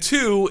 And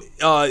two,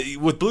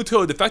 with Blue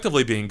Toad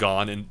effectively being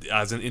gone and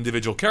as an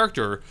individual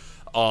character,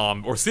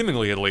 or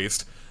seemingly at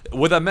least,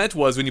 what that meant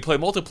was when you play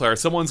multiplayer,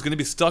 someone's going to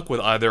be stuck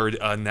with either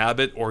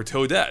Nabbit or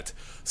Toadette.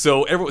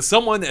 So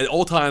someone at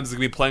all times is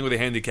going to be playing with a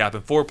handicap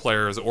in 4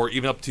 players, or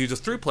even up to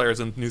just 3 players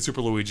in New Super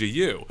Luigi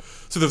U.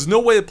 So there's no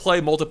way to play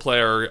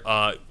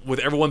multiplayer with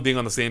everyone being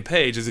on the same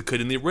page as it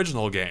could in the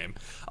original game.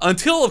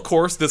 Until, of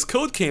course, this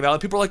code came out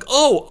and people are like,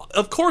 oh,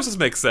 of course this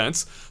makes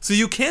sense. So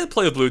you can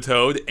play with Blue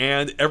Toad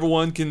and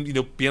everyone can,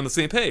 be on the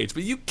same page.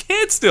 But you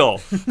can't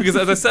still, because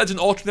as I said, it's an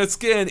alternate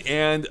skin,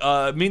 and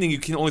meaning you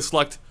can only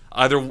select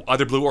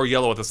either blue or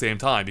yellow at the same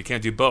time. You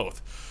can't do both,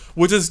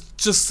 which is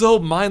just so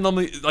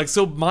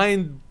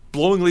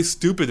mind-blowingly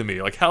stupid to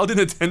me. Like, how did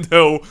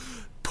Nintendo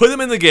put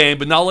him in the game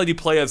but not let you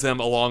play as him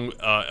along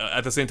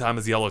at the same time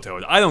as Yellow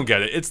Toad? I don't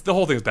get it. The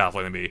whole thing's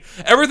baffling to me.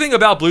 Everything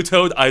about Blue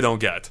Toad, I don't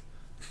get.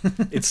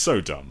 It's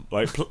so dumb.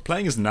 Like,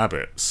 playing as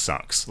Nabbit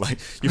sucks. Like,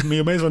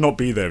 you may as well not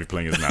be there if you're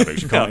playing as Nabbit,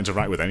 because you can't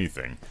interact with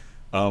anything.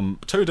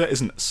 Toadette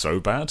isn't so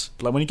bad,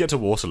 but like when you get to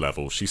water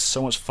level, she's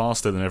so much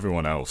faster than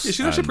everyone else. Yeah,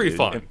 she's actually pretty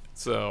fun.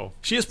 So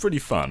she is pretty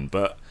fun,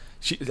 but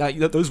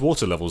those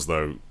water levels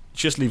though,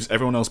 she just leaves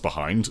everyone else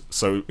behind.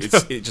 So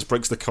it just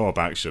breaks the co-op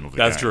action of the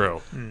game. That's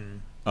true.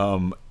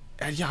 And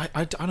yeah,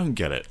 I don't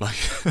get it. Like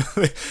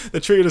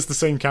they're treated as the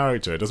same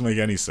character. It doesn't make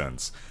any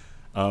sense.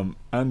 And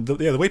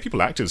the way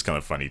people acted is kind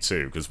of funny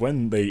too, because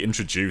when they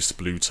introduced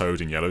Blue Toad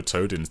and Yellow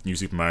Toad in New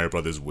Super Mario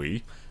Bros.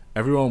 Wii,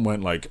 everyone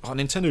went like, oh,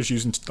 Nintendo's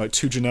using like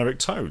 2 generic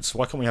Toads.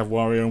 Why can't we have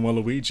Wario and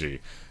Waluigi?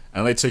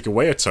 And they take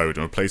away a Toad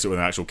and replace it with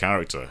an actual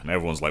character. And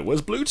everyone's like,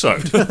 where's Blue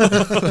Toad?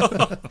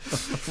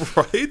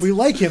 Right? We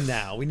like him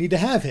now. We need to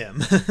have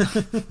him.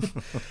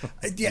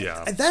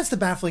 Yeah. That's the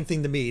baffling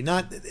thing to me.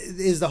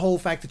 Is the whole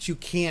fact that you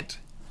can't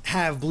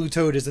have Blue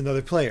Toad as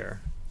another player.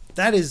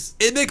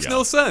 It makes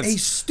no sense. A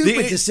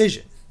stupid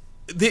decision.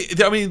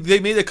 They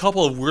made a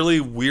couple of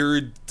really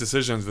weird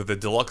decisions with the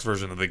deluxe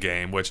version of the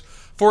game, which,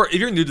 if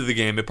you're new to the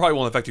game, it probably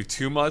won't affect you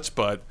too much,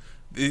 but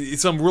they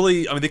could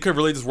have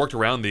really just worked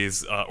around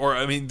these,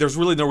 there's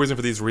really no reason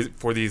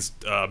for these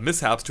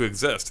mishaps to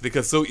exist. They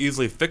could so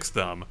easily fix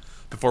them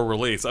before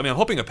release. I'm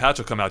hoping a patch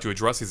will come out to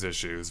address these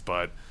issues,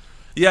 but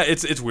yeah,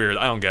 it's weird.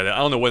 I don't get it. I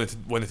don't know what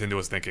Nintendo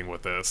was thinking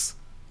with this.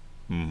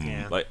 Mm-hmm.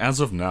 Yeah. Like, as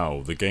of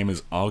now, the game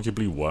is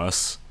arguably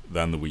worse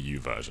than the Wii U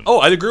version. Oh,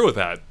 I'd agree with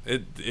that.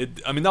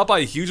 Not by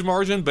a huge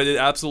margin, but it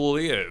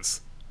absolutely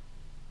is.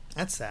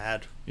 That's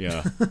sad.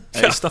 Yeah.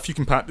 It's stuff you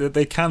can patch.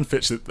 They can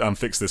fix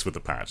this with the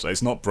patch.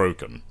 It's not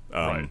broken.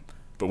 Right.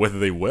 But whether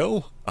they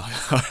will,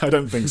 I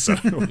don't think so.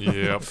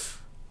 Yep.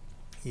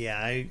 Yeah,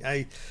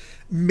 I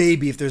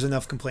maybe if there's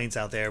enough complaints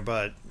out there,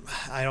 but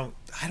I don't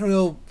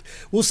know.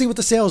 We'll see what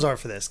the sales are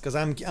for this, because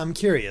I'm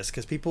curious,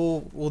 because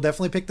people will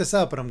definitely pick this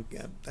up, but I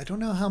don't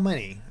know how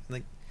many.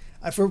 Like,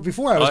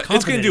 before I was confident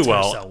it's going to do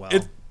well. Sell well.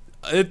 It's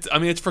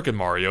freaking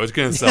Mario. It's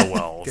going to sell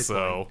well.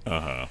 So.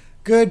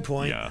 Good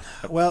point. Yeah.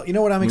 Well, you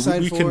know what I'm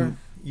excited for?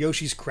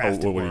 Yoshi's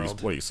Crafted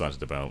World. What are you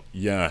excited about?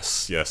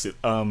 Yes.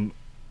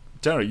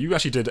 Derek, you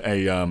actually did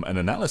an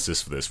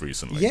analysis for this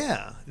recently.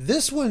 Yeah,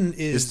 this one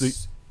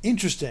is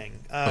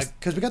interesting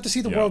because we got to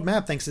see the world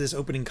map thanks to this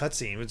opening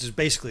cutscene, which is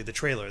basically the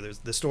trailer.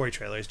 The story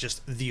trailer is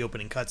just the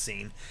opening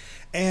cutscene,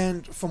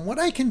 and from what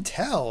I can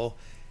tell,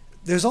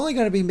 there's only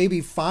going to be maybe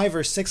 5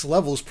 or 6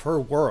 levels per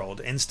world,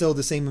 and still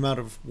the same amount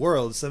of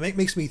worlds. So it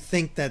makes me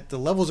think that the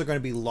levels are going to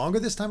be longer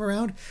this time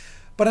around.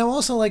 But I'm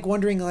also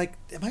wondering, am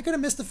I going to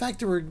miss the fact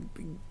that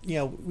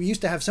we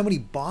used to have so many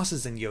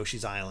bosses in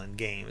Yoshi's Island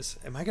games?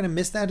 Am I going to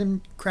miss that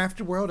in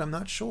Crafted World? I'm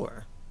not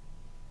sure.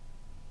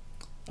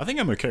 I think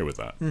I'm okay with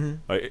that.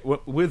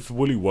 Mm-hmm. With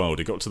Woolly World,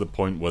 it got to the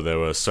point where there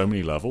were so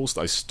many levels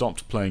that I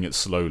stopped playing it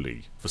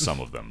slowly for some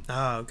of them.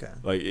 Oh,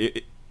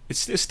 okay.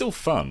 It's still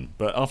fun,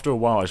 but after a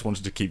while, I just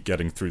wanted to keep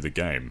getting through the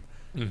game.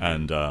 Mm-hmm.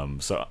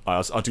 And so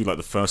I'll do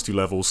the first 2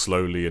 levels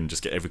slowly and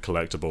just get every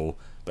collectible.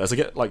 But as I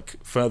get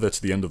further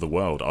to the end of the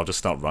world, I'll just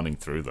start running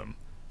through them.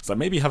 So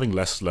maybe having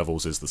less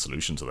levels is the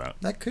solution to that.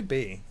 That could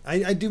be.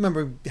 I do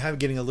remember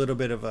getting a little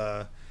bit of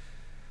a,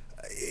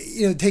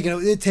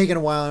 taking a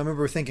while. I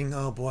remember thinking,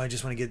 oh boy, I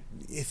just want to get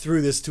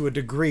through this to a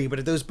degree.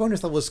 But those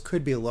bonus levels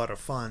could be a lot of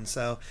fun.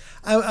 So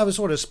I was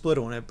sort of split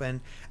on it.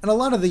 And a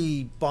lot of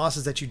the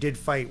bosses that you did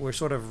fight were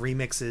sort of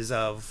remixes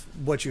of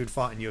what you had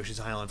fought in Yoshi's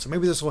Island. So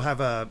maybe this will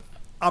have a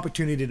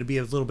opportunity to be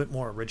a little bit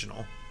more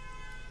original.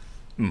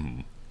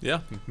 Mm-hmm.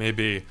 Yeah,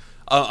 maybe.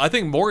 I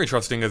think more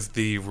interesting is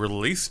the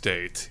release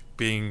date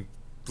being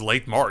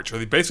late March,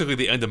 or basically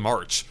the end of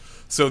March.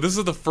 So this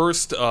is the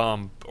first,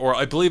 or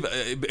I believe,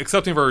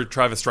 excepting for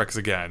Travis Strikes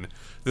Again,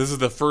 this is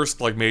the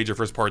first major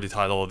first-party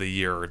title of the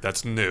year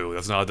that's new.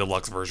 That's not a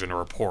deluxe version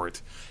or a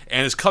port,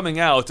 and it's coming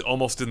out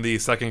almost in the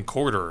second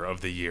quarter of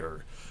the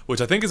year,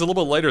 which I think is a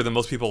little bit later than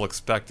most people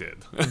expected.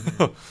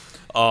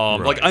 Right.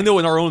 Like I know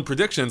in our own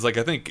predictions, like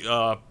I think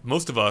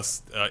most of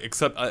us,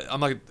 except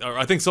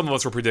I think some of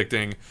us were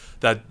predicting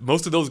that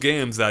most of those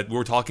games that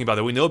we're talking about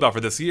that we know about for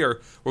this year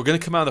were going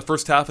to come out in the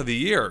first half of the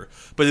year.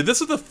 But if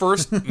this is the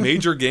first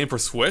major game for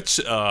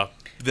Switch,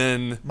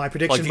 then My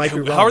prediction might be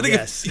wrong, How are they?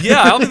 yes.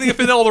 Yeah, I don't think they can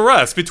fit all the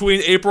rest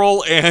between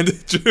April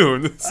and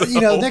June. So.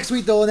 Next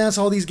week they'll announce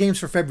all these games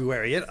for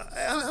February.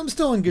 I'm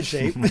still in good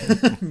shape.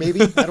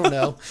 Maybe. I don't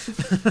know.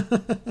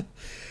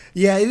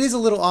 Yeah, it is a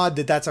little odd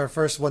that that's our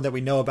first one that we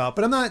know about,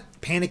 but I'm not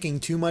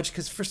panicking too much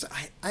because first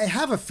I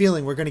have a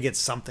feeling we're going to get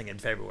something in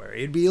February.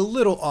 It'd be a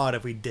little odd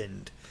if we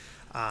didn't.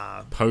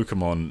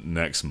 Pokemon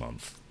next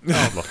month.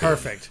 Oh,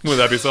 perfect. Would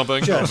that be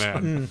something? Just, oh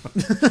man.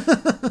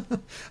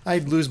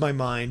 I'd lose my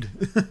mind.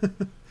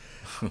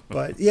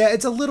 But yeah,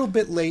 it's a little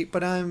bit late,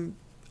 but I'm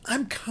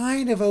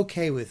kind of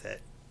okay with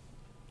it.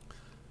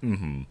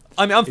 Mm-hmm.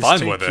 I mean, I'm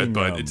fine with taking, it,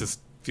 but it just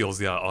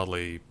feels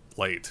oddly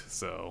late.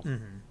 So.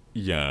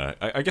 Yeah,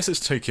 I guess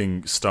it's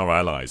taking Star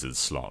Allies'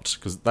 slot,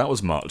 because that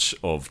was March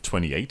of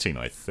 2018,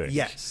 I think.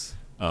 Yes.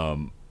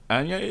 And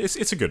yeah,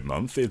 it's a good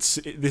month.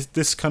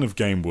 This kind of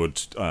game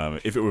would,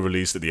 if it were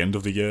released at the end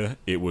of the year,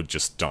 it would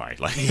just die.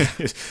 Like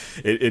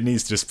it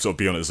needs to just sort of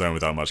be on its own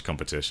without much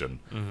competition.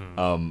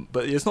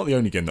 But it's not the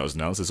only game that was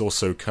announced. There's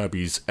also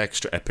Kirby's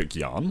Extra Epic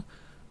Yarn,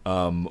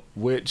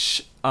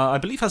 which I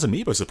believe has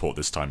amiibo support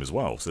this time as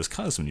well. So there's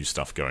kind of some new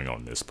stuff going on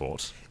in this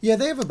port. Yeah,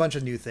 they have a bunch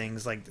of new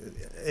things, like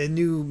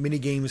new mini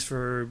games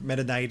for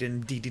Meta Knight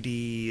and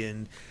DDD,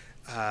 and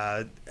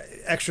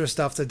extra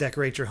stuff to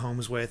decorate your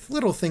homes with.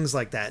 Little things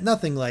like that.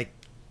 Nothing like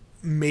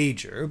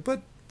major,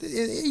 but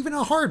even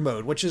a hard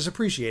mode, which is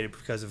appreciated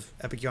because of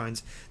Epic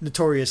Yarn's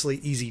notoriously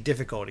easy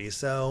difficulty.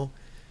 So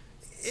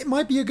it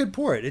might be a good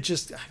port. It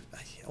just,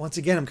 once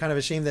again, I'm kind of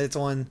ashamed that it's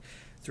on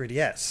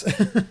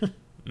 3DS.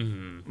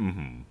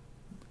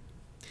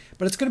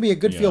 But it's going to be a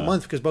good field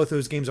month because both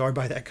those games are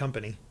by that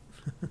company.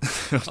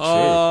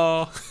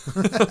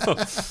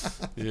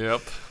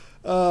 Yep.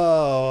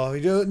 Oh,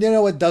 you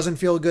know what doesn't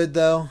feel good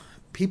though?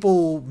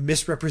 People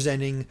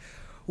misrepresenting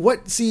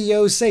what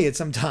CEOs say it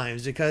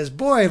sometimes, because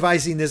boy, have I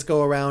seen this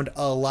go around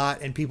a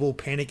lot, and people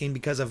panicking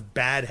because of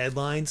bad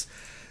headlines.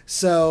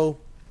 So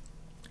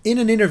in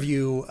an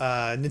interview,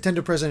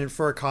 Nintendo President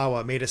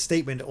Furukawa made a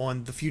statement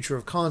on the future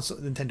of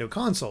Nintendo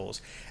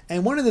consoles.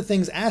 And one of the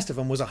things asked of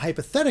him was a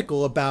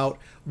hypothetical about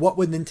what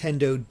would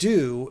Nintendo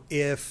do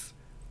if,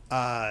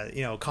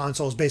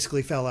 consoles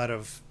basically fell out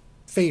of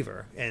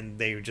favor and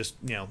they were just,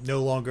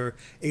 no longer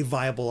a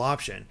viable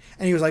option.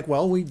 And he was like,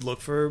 well, we look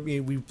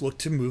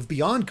to move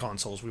beyond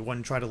consoles. We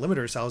wouldn't try to limit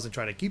ourselves and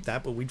try to keep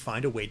that, but we'd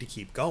find a way to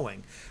keep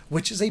going,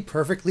 which is a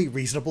perfectly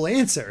reasonable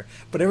answer.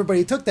 But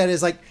everybody took that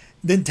as like,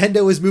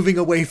 Nintendo is moving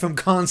away from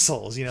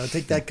consoles,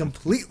 take that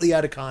completely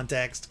out of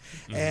context.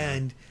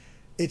 And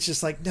it's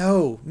just like,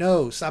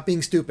 no, stop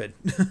being stupid.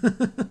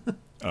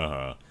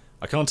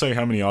 I can't tell you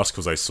how many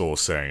articles I saw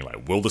saying,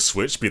 like, will the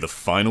Switch be the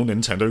final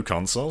Nintendo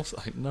console?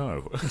 Like,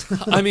 no.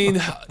 I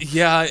mean,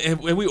 yeah, and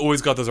we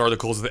always got those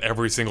articles with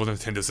every single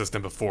Nintendo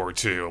system before,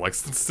 too. Like,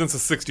 since the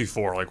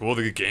 64, like, will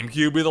the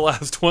GameCube be the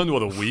last one?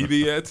 Will the Wii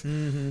be it?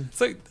 It's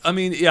like, I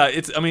mean, yeah,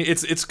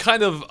 it's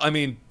kind of, I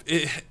mean,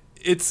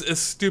 it's a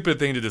stupid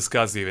thing to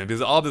discuss even,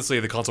 because obviously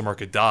if the console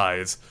market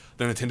dies,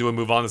 then Nintendo would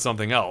move on to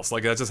something else.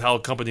 Like, that's just how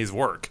companies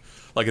work.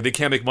 Like, if they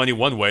can't make money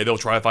one way, they'll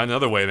try to find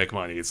another way to make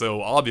money.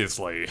 So,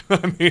 obviously,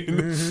 I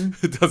mean,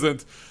 it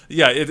doesn't...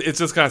 Yeah, it's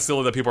just kind of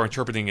silly that people are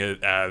interpreting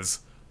it as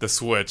the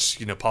Switch,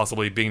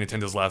 possibly being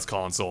Nintendo's last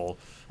console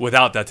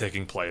without that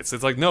taking place.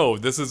 It's like, no,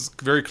 this is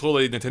very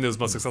clearly Nintendo's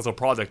most successful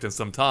project in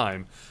some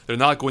time. They're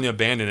not going to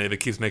abandon it if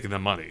it keeps making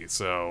them money,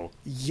 so...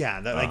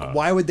 Yeah,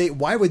 why would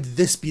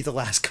this be the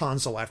last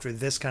console after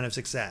this kind of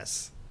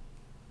success?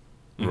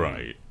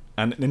 Right.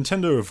 And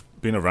Nintendo have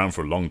been around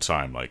for a long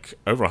time, like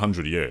over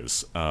 100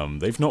 years.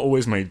 They've not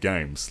always made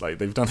games. Like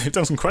they've done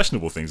some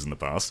questionable things in the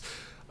past,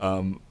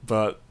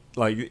 but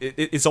like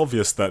it's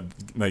obvious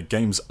that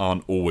games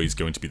aren't always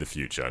going to be the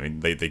future. I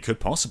mean, they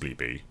could possibly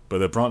be, but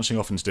they're branching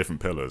off into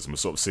different pillars, and we're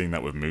sort of seeing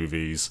that with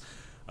movies.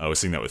 We're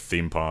seeing that with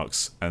theme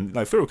parks, and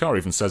like Furukawa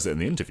even says it in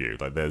the interview.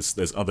 Like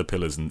there's other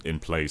pillars in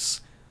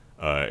place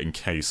in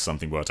case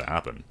something were to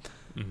happen.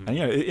 And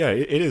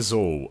it is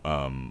all.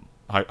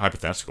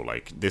 Hypothetical,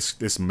 like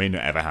this may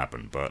not ever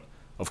happen, but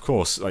of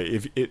course, like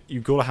if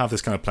you've got to have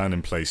this kind of plan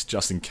in place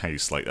just in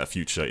case, like that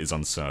future is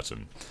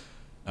uncertain.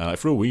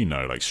 For all we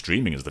know, like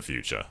streaming is the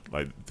future.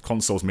 Like the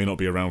consoles may not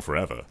be around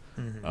forever.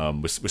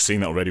 We're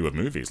seeing that already with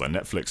movies. Like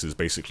Netflix has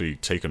basically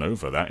taken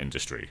over that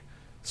industry.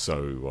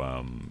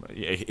 So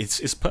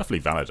it's a perfectly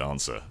valid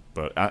answer,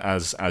 but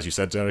as you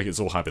said, Derek, it's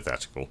all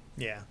hypothetical.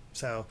 Yeah.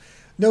 So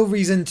no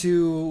reason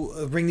to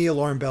ring the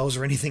alarm bells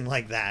or anything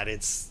like that.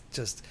 It's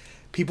just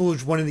people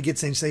wanting to get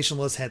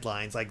sensationalist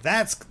headlines. Like,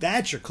 that's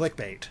your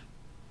clickbait.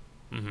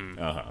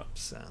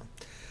 So,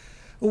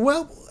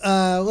 well,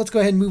 let's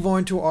go ahead and move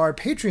on to our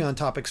Patreon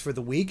topics for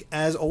the week.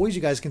 As always,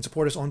 you guys can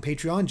support us on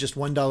Patreon, just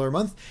 $1 a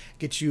month.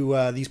 Get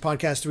you these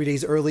podcasts 3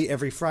 days early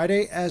every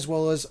Friday, as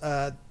well as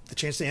the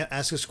chance to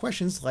ask us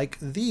questions like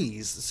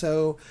these.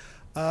 So,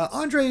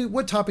 Andre,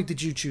 what topic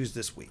did you choose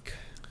this week?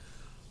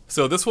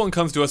 So this one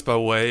comes to us by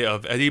way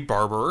of Eddie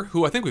Barber,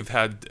 who I think we've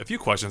had a few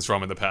questions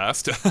from in the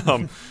past.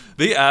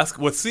 They ask,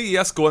 with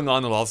CES going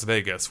on in Las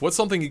Vegas, what's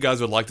something you guys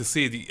would like to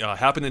see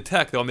happen in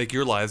tech that will make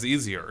your lives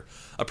easier?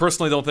 I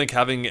personally don't think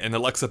having an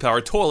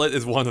Alexa-powered toilet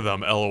is one of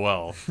them,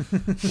 LOL.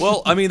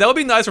 Well, I mean, that would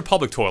be nice for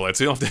public toilets.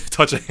 You don't have to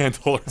touch a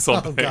handle or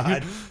something. Oh,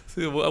 God.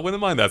 I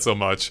wouldn't mind that so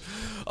much.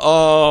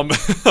 So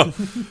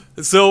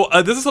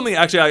this is something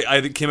actually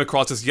I came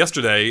across just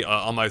yesterday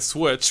on my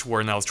Switch,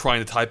 when I was trying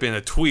to type in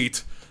a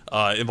tweet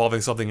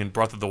involving something in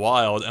Breath of the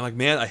Wild, and like,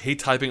 man, I hate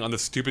typing on the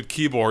stupid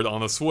keyboard on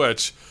the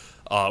Switch,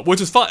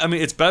 which is fine. I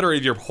mean, it's better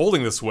if you're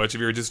holding the Switch.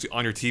 If you're just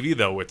on your TV,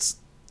 though, it's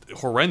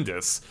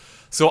horrendous.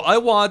 So I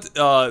want,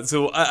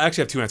 so I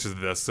actually have two answers to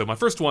this. So my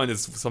first one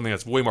is something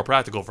that's way more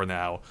practical for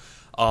now.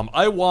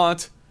 I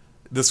want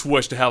the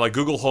Switch to have like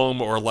Google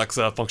Home or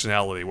Alexa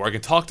functionality, where I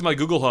can talk to my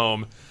Google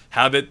Home,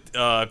 have it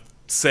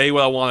say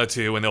what I want it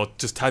to, and they'll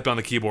just type it on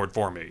the keyboard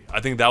for me. I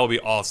think that would be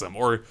awesome.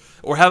 Or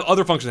have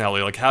other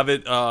functionality, like have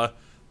it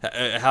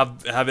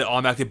have it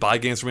automatically buy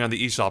games for me on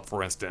the eShop,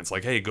 for instance.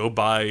 Like, hey, go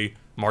buy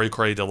Mario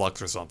Kart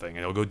Deluxe or something, and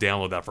it'll go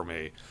download that for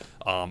me.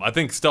 I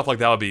think stuff like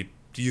that would be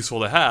useful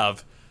to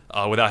have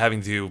without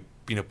having to,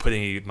 put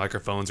any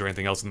microphones or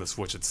anything else in the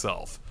Switch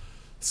itself.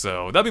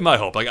 So that'd be my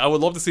hope. Like, I would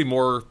love to see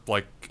more,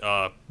 like,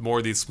 more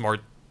of these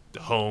smart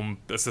home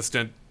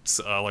assistants,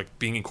 like,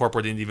 being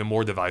incorporated into even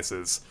more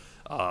devices.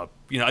 I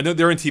know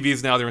they're in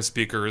TVs now, they're in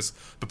speakers,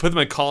 but put them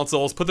in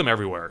consoles, put them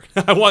everywhere.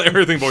 I want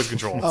everything voice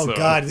controlled. Oh, so.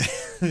 God,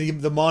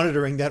 the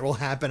monitoring that will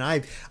happen.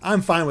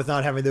 I'm fine with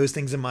not having those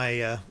things in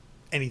my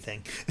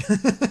anything.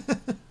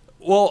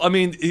 Well, I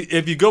mean,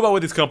 if you go by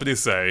what these companies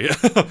say,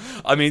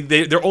 I mean,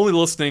 they're only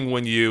listening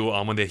when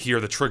they hear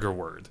the trigger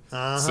word.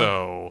 Uh-huh.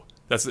 So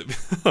that's it.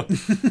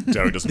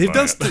 Derek doesn't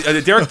buy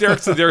it.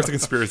 Derek's a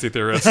conspiracy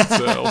theorist.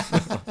 So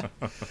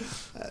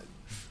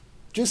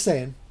just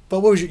saying. But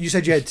what was you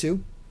said you had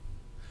two?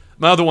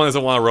 My other one is I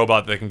want a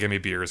robot that can give me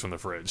beers from the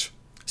fridge.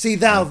 See,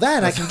 now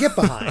that I can get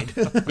behind.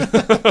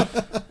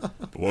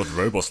 But what if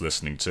robots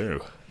listening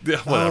too? Yeah,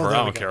 whatever.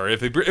 I don't care.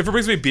 If it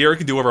brings me beer, it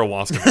can do whatever it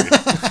wants to me.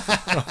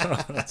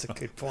 That's a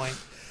good point.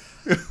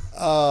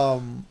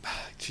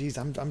 Geez,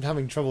 I'm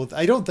having trouble with.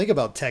 I don't think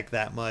about tech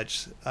that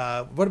much.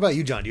 What about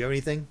you, John? Do you have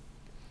anything?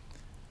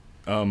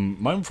 Mine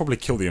would probably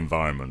kill the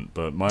environment,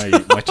 but my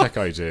tech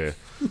idea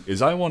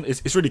is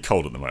it's really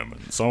cold at the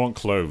moment, so I want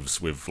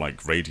clothes with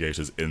like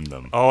radiators in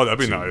them. Oh, that'd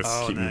be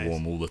nice. Keep me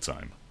warm all the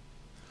time.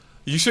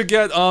 You should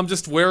get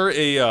just wear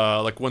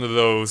a like one of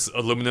those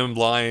aluminum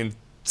lined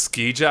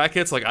ski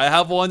jackets. Like, I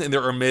have one, and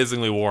they're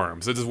amazingly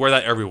warm. So just wear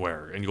that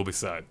everywhere, and you'll be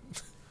set.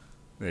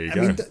 There you I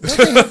go. mean, don't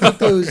they have like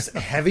those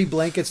heavy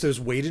blankets, those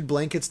weighted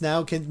blankets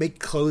now? Can make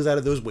clothes out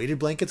of those weighted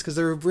blankets because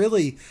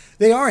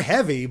they are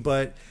heavy,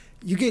 but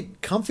you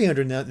get comfy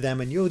under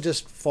them and you'll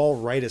just fall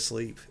right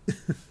asleep.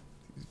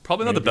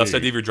 Probably not the best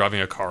idea if you're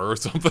driving a car or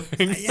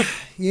something.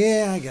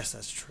 Yeah, I guess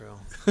that's true.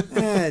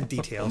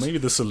 Details. Well, maybe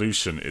the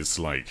solution is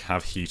like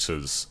have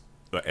heaters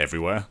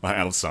everywhere, like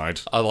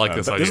outside. I like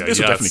this idea. This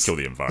will definitely kill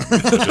the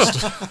environment.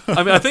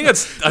 I mean, I think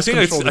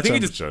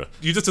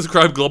you just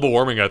described global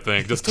warming. I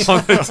think just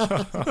on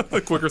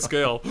a quicker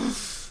scale.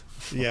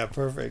 Yeah,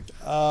 perfect.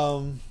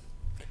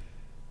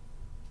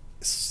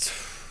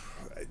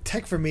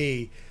 Tech for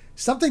me.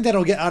 Something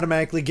that'll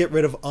automatically get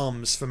rid of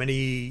ums from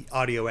any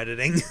audio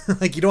editing.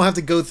 Like, you don't have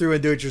to go through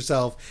and do it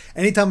yourself.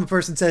 Anytime a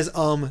person says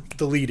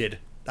deleted.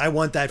 I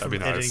want that from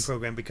an editing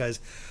program because,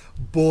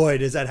 boy,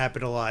 does that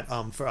happen a lot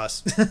for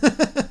us.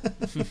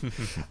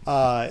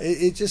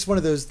 It's just one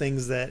of those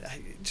things that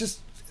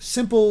just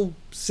simple,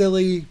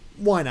 silly.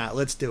 Why not?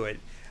 Let's do it.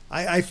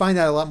 I find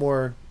that a lot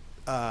more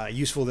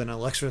useful than an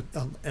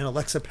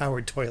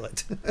Alexa-powered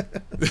toilet.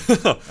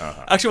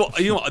 Actually,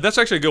 that's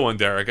actually a good one,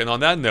 Derek. And on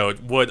that note,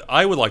 what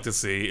I would like to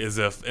see is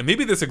and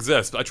maybe this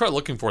exists, but I tried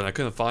looking for it and I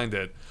couldn't find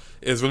it,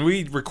 is when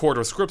we record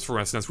our scripts, for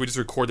instance, we just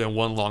record it in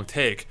one long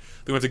take.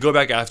 Then we have to go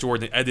back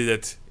afterward and edit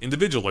it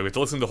individually. We have to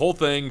listen to the whole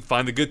thing,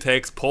 find the good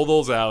takes, pull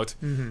those out,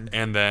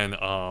 and then,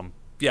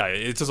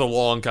 it's just a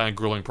long, kind of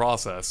grueling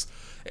process.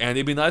 And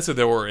it'd be nice if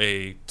there were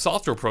a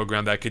software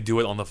program that could do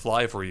it on the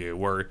fly for you,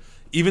 where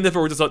even if it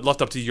were just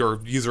left up to your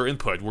user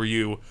input, where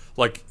you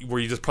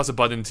just press a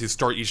button to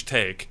start each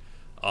take,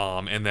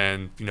 and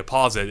then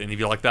pause it, and if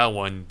you like that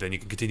one, then you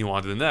can continue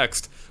on to the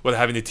next without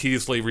having to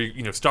tediously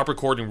stop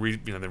recording,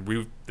 then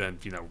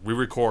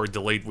re-record,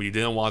 delete what you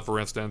didn't want, for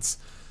instance.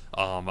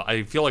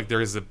 I feel like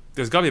there's got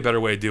to be a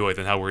better way to do it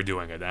than how we're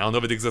doing it. I don't know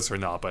if it exists or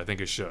not, but I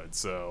think it should.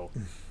 So.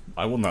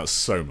 I want that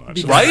so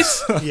much. Right?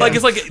 Yeah. Like,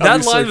 it's like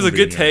that line was a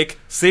good convenient. take.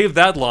 Save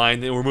that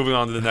line, and we're moving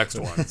on to the next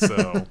one.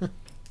 So.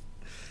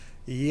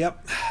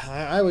 Yep.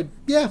 I would.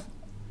 Yeah.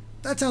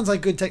 That sounds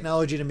like good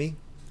technology to me.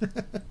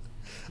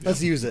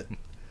 Let's use it.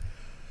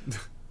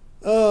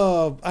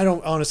 Oh, I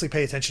don't honestly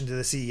pay attention to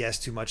the CES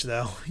too much,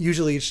 though.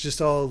 Usually it's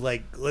just all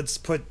like, let's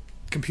put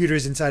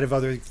computers inside of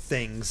other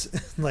things.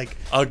 Like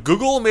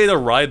Google made a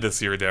ride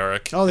this year,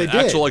 Derek. Oh, they An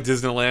did? actual like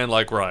Disneyland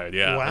like ride.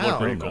 Yeah. Wow. It looked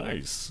pretty Oh, cool.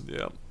 nice.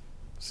 Yeah.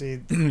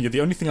 See, Yeah,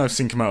 the only thing I've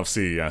seen come out of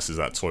CES is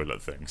that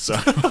toilet thing. So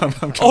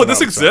I'm Oh,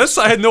 this exists?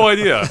 I had no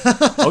idea.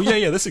 Oh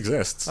yeah, this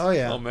exists. oh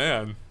yeah. Oh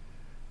man.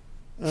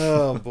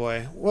 Oh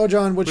boy. Well,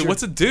 John, Wait,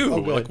 what's it do? Oh,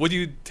 go Like, ahead. what do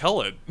you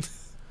tell it?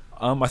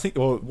 I think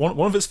one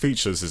of its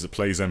features is it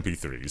plays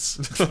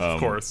MP3s.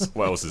 Of course.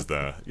 What else is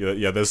there?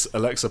 Yeah. There's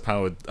Alexa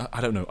powered. I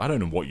don't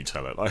know what you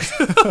tell it. Like,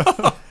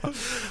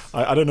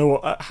 I don't know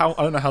I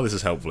don't know how this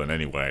is helpful in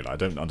any way. Like, I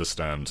don't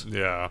understand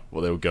Yeah.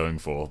 what they were going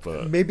for,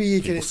 but Maybe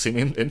you people can seem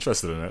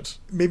interested in it.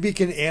 maybe you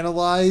can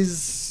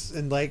analyze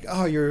and like,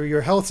 oh,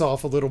 your health's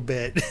off a little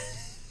bit.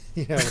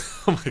 You know,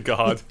 Oh my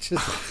god.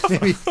 just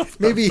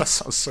maybe. That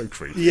sounds so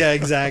creepy. Yeah,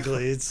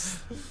 exactly.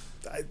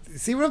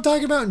 See what I'm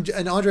talking about?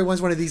 And Andre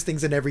wants one of these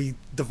things in every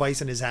device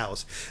in his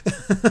house.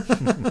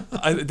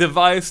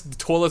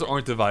 Toilets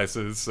aren't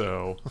devices,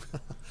 so.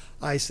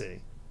 I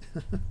see.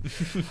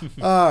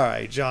 All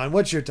right, John,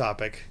 what's your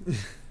topic?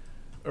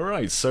 All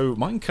right, so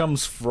mine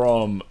comes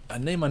from a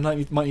name I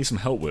might need some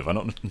help with. I'm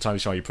not entirely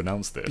sure how you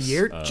pronounce this.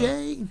 Beard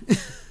J?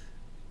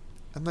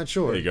 I'm not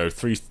sure. There you go,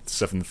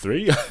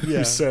 373, Yeah.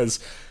 who says,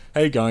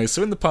 "Hey guys,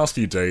 so in the past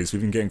few days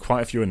we've been getting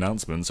quite a few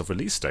announcements of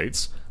release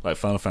dates, like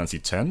Final Fantasy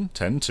X,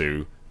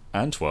 X-2,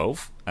 and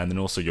 12, and then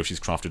also Yoshi's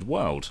Crafted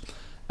World,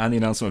 and the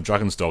announcement of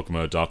Dragon's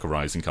Dogma Dark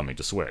Horizon coming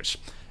to Switch.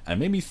 And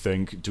made me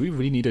think, do we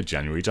really need a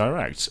January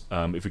Direct,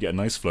 if we get a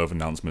nice flow of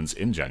announcements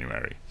in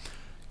January?"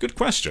 Good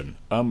question.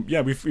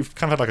 Yeah, we've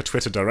kind of had like a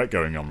Twitter Direct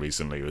going on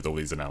recently with all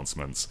these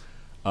announcements.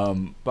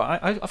 But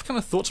I've kind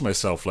of thought to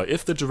myself, like,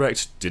 if the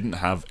Direct didn't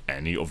have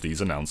any of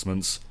these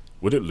announcements,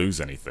 would it lose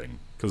anything?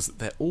 Because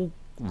they're all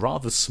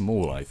rather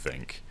small, I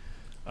think.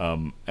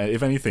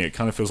 If anything, it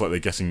kind of feels like they're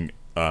getting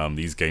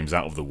these games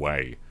out of the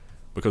way,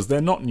 because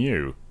they're not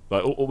new.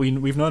 Like,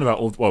 we've known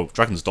about well,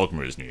 Dragon's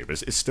Dogma is new,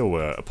 but it's still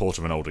a port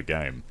of an older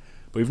game.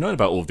 But we've known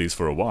about all of these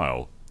for a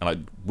while. And like,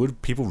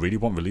 would people really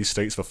want release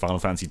dates for Final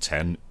Fantasy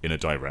X in a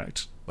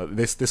Direct? Like,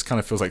 this kind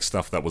of feels like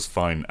stuff that was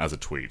fine as a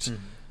tweet.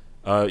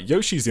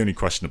 Yoshi's the only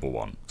questionable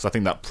one, because I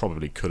think that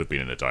probably could have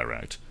been in a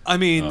Direct. I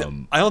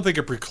mean, I don't think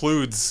it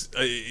precludes.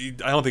 I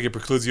don't think it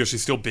precludes Yoshi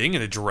still being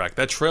in a direct.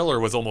 That trailer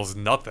was almost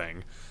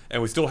nothing,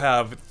 and we still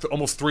have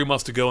almost 3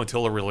 months to go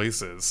until it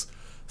releases.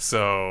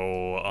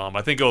 So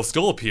I think it'll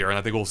still appear, and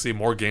I think we'll see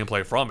more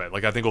gameplay from it.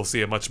 Like, I think we'll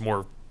see a much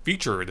more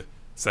featured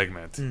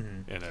segment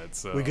in it.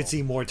 So We could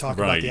see more talk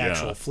about Right, the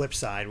actual yeah. flip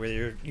side,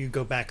 where you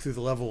go back through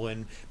the level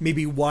and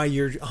maybe why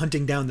you're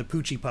hunting down the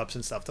Poochie pups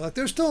and stuff. Like,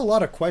 there's still a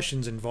lot of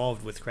questions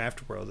involved with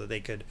Craft World that they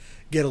could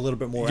get a little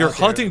bit more. You're out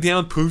there. hunting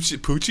down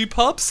Poochie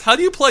pups? How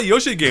do you play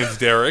Yoshi games,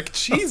 Derek?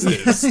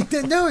 Jesus.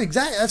 No,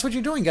 exactly. That's what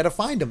you're doing. You got to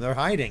find them. They're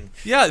hiding.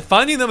 Yeah,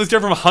 finding them is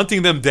different from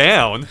hunting them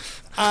down.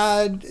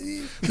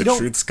 You The don't.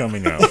 truth's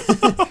coming out.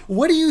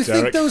 What do you think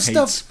Derek those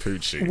hates stuffed?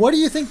 Poochie. What do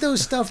you think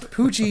those stuffed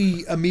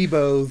Poochie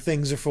amiibo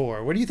things are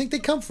for? Where do you think they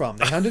come from?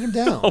 They hunted him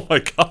down. Oh my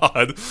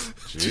god.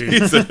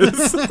 Jeez.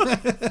 Jesus.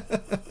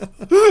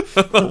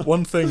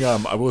 One thing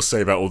I will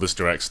say about all this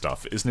Direct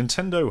stuff is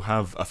Nintendo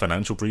have a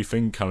financial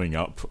briefing coming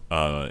up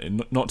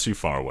not too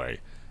far away,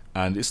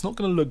 and it's not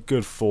going to look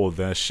good for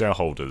their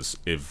shareholders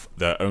if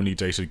their only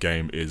dated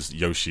game is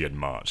Yoshi in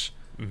March.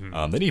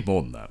 They need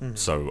more than that.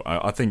 So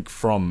I think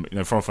from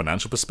a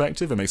financial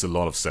perspective, it makes a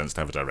lot of sense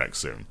to have a Direct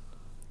soon.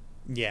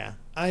 Yeah,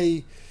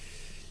 I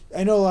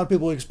know a lot of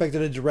people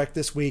expected a Direct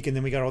this week, and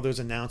then we got all those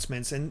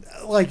announcements. And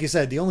like you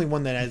said, the only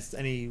one that has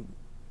any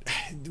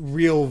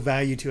real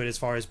value to it as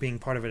far as being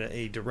part of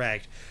a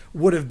Direct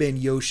would have been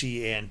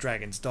Yoshi and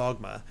Dragon's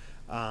Dogma.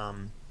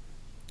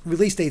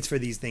 Release dates for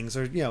these things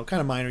are, kind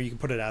of minor. You can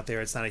put it out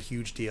there. It's not a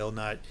huge deal.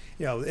 Not,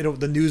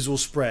 the news will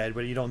spread,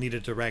 but you don't need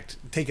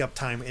take up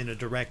time in a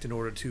Direct in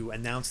order to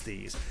announce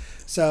these.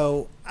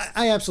 So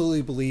I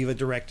absolutely believe a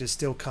Direct is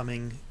still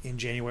coming in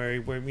January.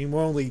 We're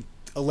only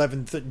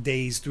 11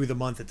 days through the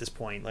month at this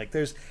point. Like,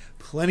 there's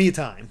plenty of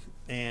time.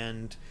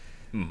 And,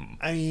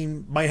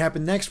 might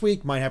happen next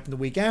week, might happen the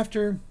week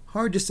after.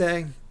 Hard to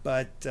say,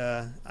 but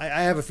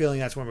I have a feeling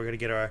that's when we're going to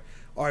get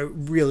our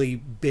really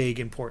big,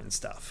 important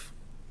stuff.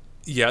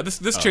 Yeah,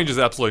 this changes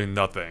absolutely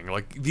nothing.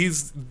 Like,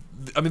 these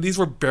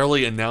were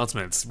barely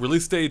announcements.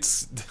 Release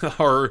dates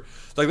are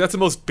like, that's the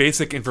most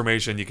basic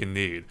information you can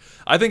need.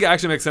 I think it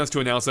actually makes sense to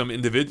announce them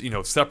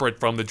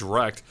separate from the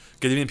Direct,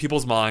 get it in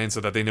people's minds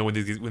so that they know when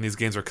these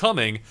games are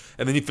coming,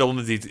 and then you fill in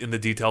the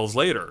details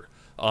later,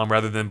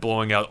 rather than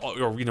blowing out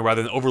or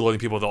rather than overloading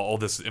people with all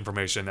this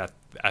information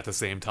at the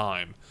same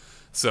time.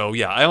 So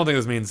yeah, I don't think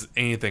this means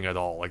anything at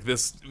all. Like,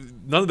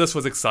 none of this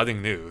was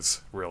exciting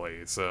news,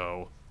 really.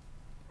 So.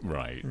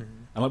 Right.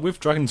 And like with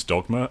Dragon's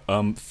Dogma,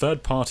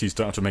 third parties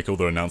don't have to make all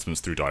their announcements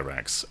through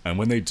Directs, and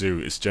when they do,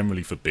 it's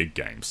generally for big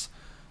games.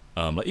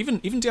 Like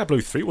even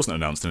Diablo 3 wasn't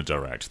announced in a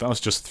Direct. That was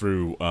just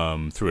through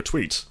a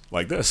tweet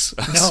like this.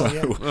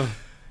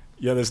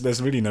 Yeah,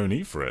 there's really no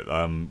need for it.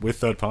 With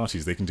third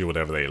parties, they can do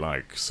whatever they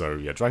like. So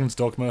yeah, Dragon's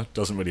Dogma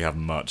doesn't really have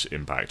much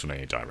impact on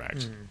any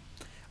Direct.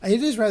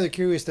 It is rather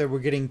curious that we're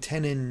getting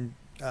 10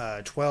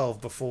 and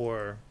 12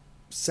 before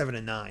 7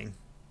 and 9.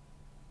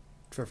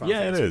 for Final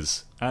Yeah, Fantasy. it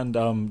is. And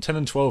 10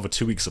 and 12 are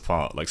 2 weeks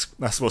apart. Like,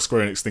 that's what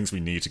Square Enix thinks we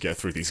need to get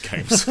through these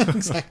games.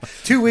 Exactly.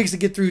 2 weeks to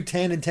get through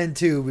 10 and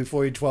 10-2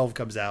 before 12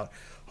 comes out.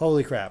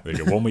 Holy crap. There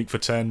you go. 1 week for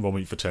 10, 1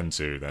 week for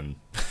 10-2, then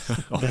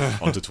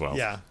on to 12.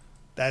 Yeah,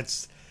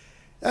 that's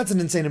an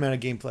insane amount of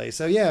gameplay.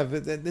 So yeah,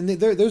 but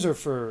those are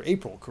for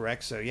April,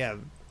 correct? So yeah,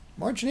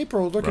 March and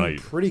April are looking Right.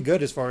 pretty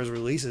good as far as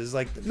releases.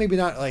 Like maybe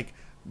not like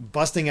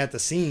busting at the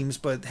seams,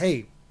 but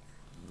hey,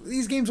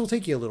 these games will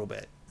take you a little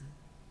bit.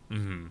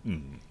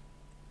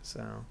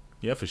 So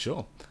Yeah, for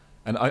sure.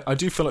 And I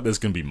do feel like there's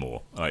going to be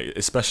more,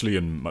 especially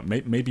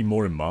maybe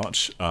more in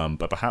March,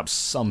 but perhaps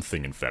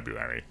something in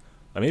February.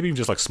 Maybe even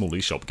just like small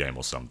eShop game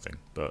or something.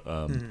 But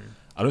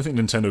I don't think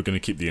Nintendo are going to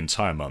keep the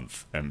entire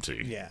month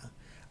empty. yeah,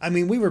 I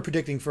mean, we were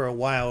predicting for a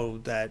while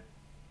that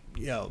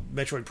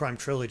Metroid Prime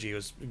Trilogy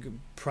was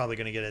probably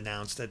going to get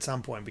announced at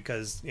some point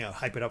because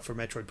hype it up for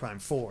Metroid Prime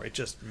 4. It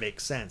just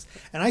makes sense,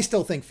 and I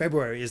still think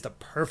February is the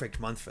perfect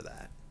month for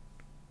that.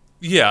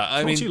 Yeah, I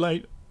Not mean, too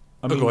late.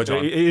 I go mean, ahead,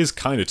 John. it is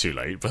kind of too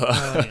late, but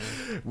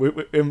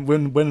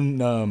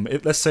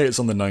let's say it's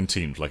on the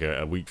 19th, like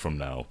a week from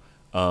now,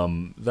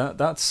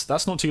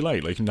 that's not too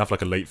late. Like, you can have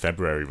like a late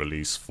February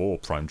release for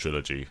Prime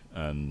Trilogy,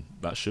 and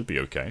that should be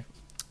okay.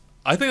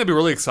 I think that'd be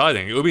really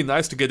exciting. It would be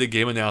nice to get a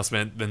game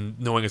announcement than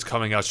knowing it's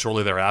coming out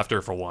shortly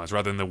thereafter for once,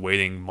 rather than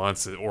waiting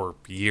months or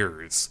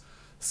years.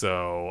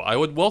 So I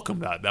would welcome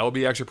that. That would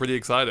be actually pretty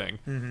exciting.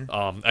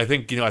 I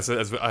think, as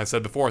I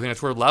said before, I think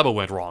that's where Labo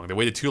went wrong. They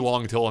waited too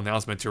long until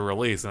announcement to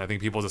release, and I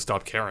think people just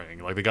stopped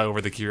caring. Like, they got over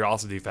the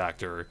curiosity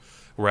factor,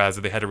 whereas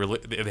if they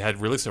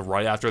had released it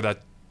right after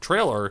that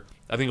trailer,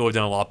 I think it would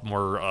have done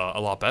a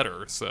lot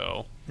better.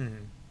 So,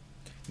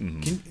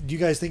 Can you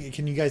guys think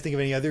of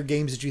any other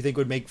games that you think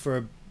would make for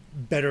a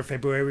better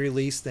February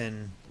release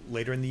than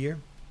later in the year?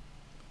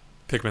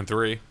 Pikmin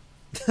 3.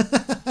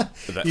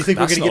 You think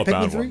we're going to get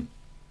Pikmin 3? One.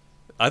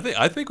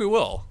 I think we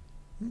will.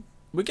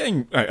 We're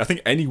getting, I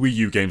think, any Wii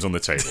U games on the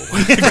table.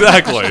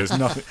 Exactly. There's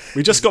nothing.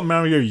 We just got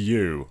Mario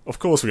U. Of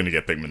course, we're going to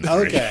get Pikmin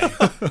 3. Okay.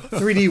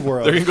 3D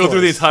World. They're going of to go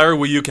through the course. entire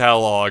Wii U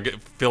catalog,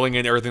 filling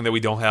in everything that we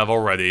don't have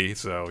already.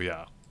 So,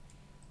 yeah.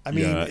 I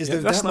mean, is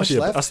there that's that much actually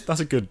left? that's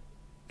a good.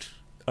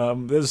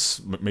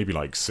 There's maybe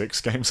like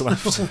 6 games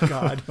left. Oh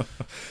God.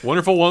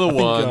 Wonderful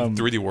 101, I think,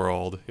 3D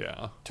World,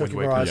 yeah. Tokyo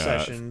Wind Waker, Mirage yeah.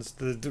 Sessions,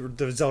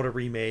 the Zelda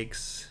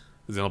remakes,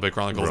 Xenoblade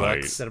Chronicles Right.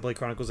 X. Xenoblade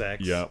Chronicles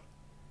X. Yeah,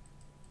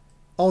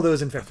 All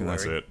those in I think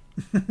February.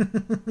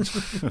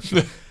 that's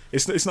it.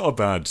 It's not a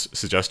bad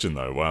suggestion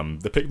though.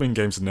 The Pikmin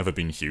games have never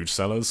been huge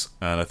sellers,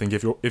 and I think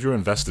if you're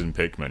invested in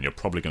Pikmin, you're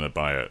probably going to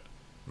buy it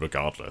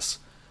regardless.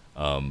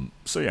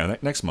 So yeah,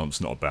 next month's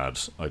not a bad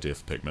idea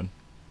for Pikmin.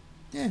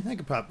 Yeah,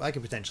 I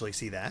could potentially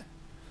see that.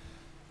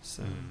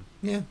 So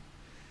yeah.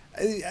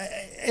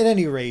 At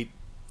any rate,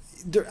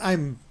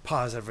 I'm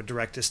positive a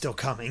Direct is still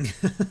coming.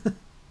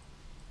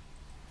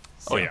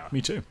 Oh, yeah. Me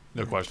too.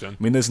 No question.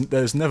 I mean,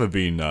 there's never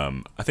been.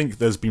 I think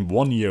there's been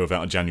 1 year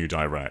without a January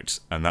Direct,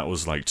 and that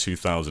was like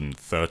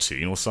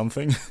 2013 or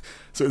something.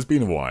 So it's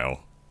been a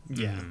while.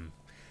 Yeah.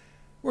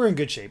 We're in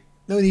good shape.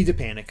 No need to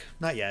panic.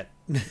 Not yet.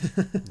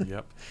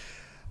 Yep.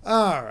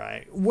 All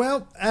right.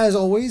 Well, as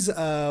always,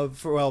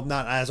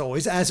 not as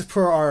always, as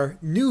for our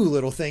new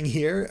little thing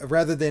here,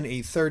 rather than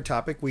a third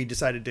topic, we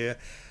decided to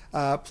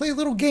play a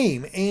little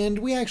game, and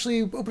we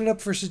actually opened it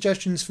up for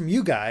suggestions from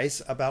you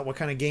guys about what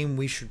kind of game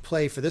we should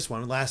play for this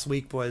one. Last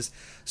week was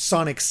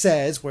Sonic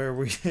Says, where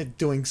we're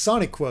doing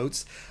Sonic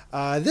quotes.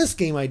 This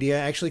game idea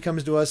actually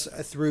comes to us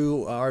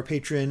through our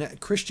patron,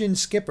 Christian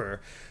Skipper,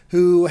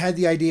 who had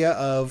the idea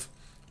of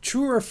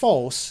true or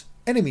false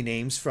enemy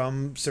names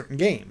from certain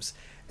games.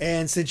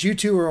 And since you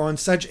two are on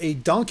such a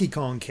Donkey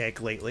Kong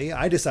kick lately,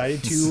 I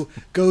decided to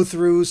go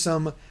through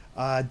some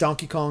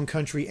Donkey Kong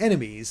Country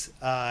enemies.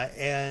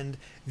 And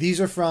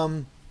these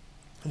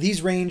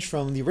range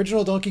from the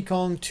original Donkey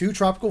Kong to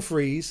Tropical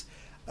Freeze.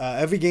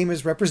 Every game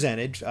is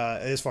represented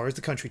as far as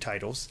the country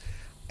titles.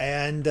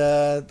 And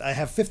I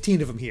have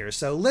 15 of them here.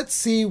 So let's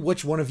see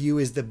which one of you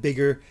is the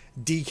bigger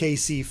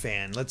DKC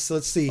fan. Let's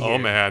see here. Oh,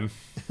 man.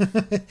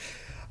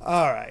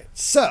 All right.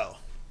 So,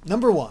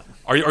 number 1.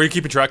 Are you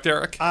keeping track,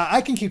 Derek?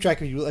 I can keep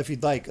track of you if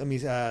you'd like. Let me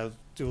do a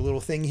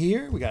little thing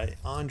here. We got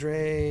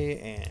Andre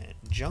and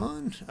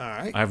John. All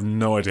right. I have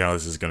no idea how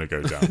this is going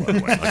to go down. By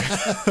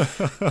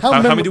the way,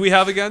 How many do we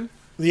have again?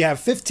 We have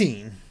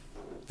 15.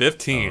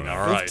 15. All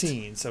right.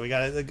 15. So we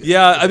got it.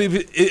 Yeah, I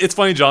mean, it's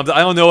funny, John. I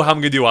don't know how I'm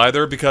gonna do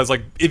either because,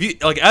 like, if you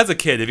as a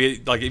kid, if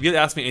you had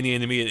asked me any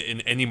enemy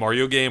in any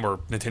Mario game or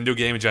Nintendo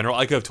game in general,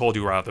 I could have told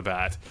you right off the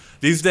bat.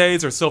 These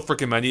days are so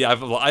freaking many. I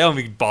don't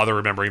even bother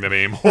remembering them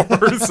anymore.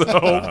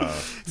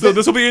 So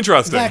this will be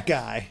interesting. That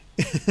guy.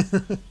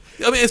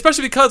 I mean,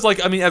 especially because,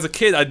 like, I mean, as a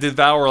kid, I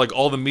devour, like,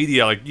 all the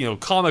media, like,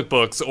 comic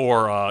books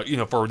or,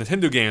 for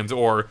Nintendo games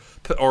or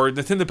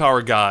Nintendo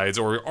Power guides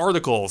or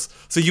articles.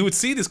 So you would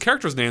see these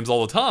characters' names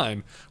all the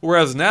time.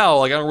 Whereas now,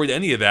 like, I don't read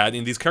any of that,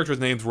 and these characters'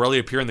 names rarely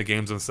appear in the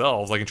games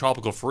themselves. Like in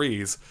Tropical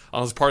Freeze,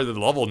 unless part of the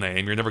level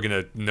name, you're never going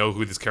to know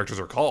who these characters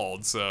are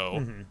called.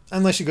 So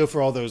Unless you go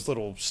for all those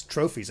little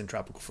trophies in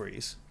Tropical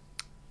Freeze.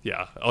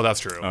 Yeah. Oh, that's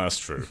true. That's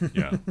true.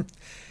 Yeah.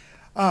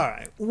 All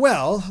right.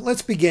 Well,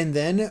 let's begin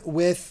then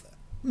with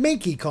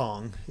Mankey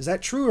Kong. Is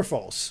that true or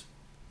false?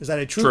 Is that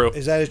a True.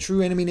 Is that a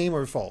true enemy name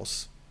or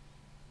false?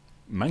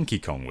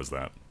 Mankey Kong was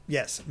that.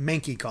 Yes,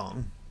 Mankey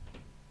Kong.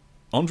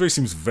 Andre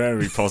seems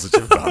very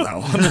positive about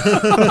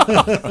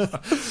that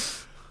one.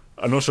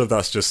 I'm not sure if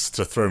that's just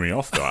to throw me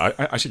off, though.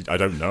 I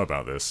don't know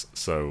about this,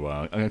 so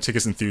I'm going to take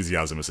his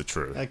enthusiasm as a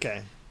true.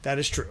 Okay, that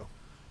is true.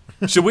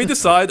 Should we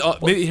decide?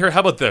 Maybe here.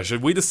 How about this?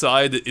 Should we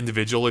decide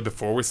individually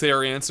before we say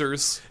our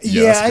answers?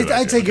 Yeah, Yeah, that's a good I'd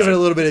idea. say give it Okay. a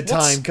little bit of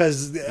What's- time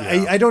because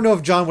Yeah. I don't know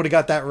if John would have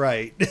got that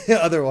right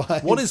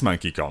otherwise. What is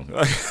Mankey Kong?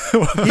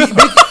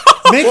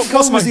 Mankey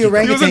Kong was the Mankey Kong?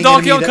 orangutan He was in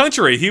Donkey Kong enemy that-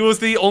 Country. He was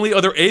the only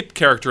other ape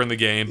character in the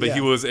game, but Yeah.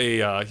 he was a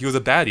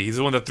baddie. He's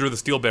the one that threw the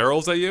steel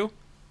barrels at you.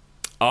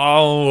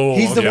 Oh,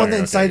 He's the okay, one that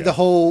okay, incited yeah. the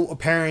whole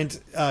apparent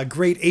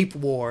Great Ape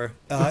War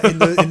in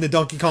the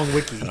Donkey Kong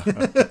wiki.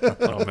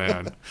 Oh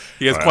man,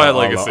 he has Right, quite a I'll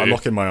legacy.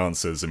 lock in my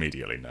answers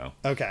immediately now.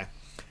 Okay,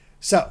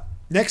 so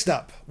next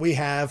up we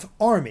have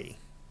Army.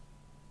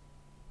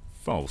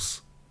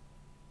 False.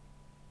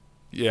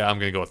 Yeah, I'm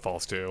gonna go with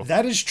false too.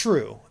 That is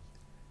true.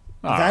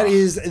 Ah, That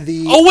is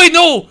the Oh wait,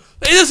 no,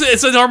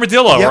 it's an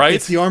armadillo, Yep, right?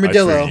 it's the I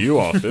armadillo. threw you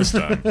off this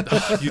time.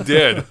 You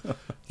did.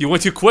 You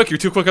went too quick. You're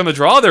too quick on the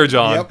draw there,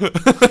 John.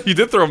 Yep. You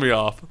did throw me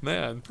off,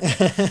 man.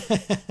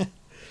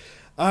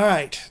 All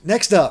right,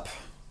 next up,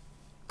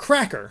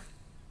 Cracker.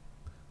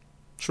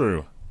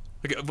 True.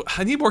 Okay,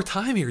 I need more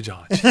time here,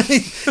 John.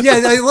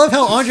 Yeah, I love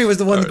how Andre was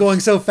the one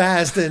going so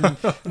fast and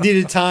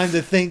needed time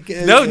to think.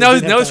 No, and now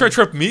didn't have it's trying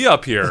time. to trip me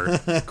up here.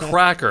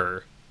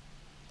 Cracker.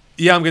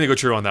 Yeah, I'm gonna go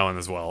true on that one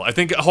as well. I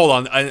think. Hold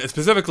on.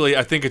 Specifically,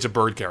 I think it's a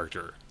bird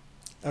character.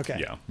 Okay,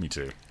 Yeah, me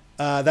too.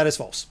 that is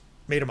false.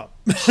 Made him up.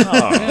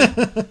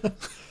 Oh,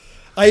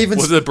 I even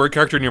Was it a bird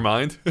character in your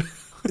mind?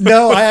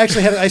 no, I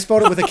actually had I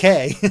spelled it with a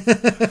K.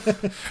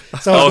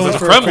 So I was Oh, going it's a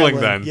for Kremling Kremling.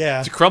 then. Yeah,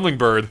 It's a Kremling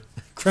bird.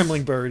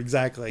 Kremling bird,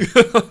 exactly.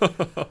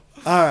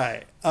 All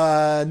right.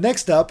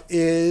 Next up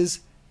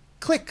is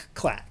Click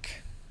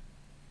Clack.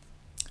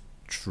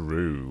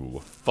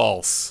 true.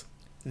 False.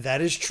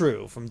 That is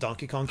true from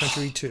Donkey Kong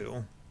Country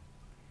 2.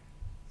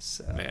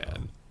 So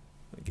Man,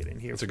 let me get in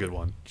here. it's a good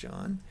one.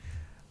 John.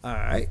 All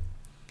right.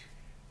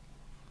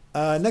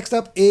 Next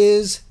up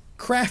is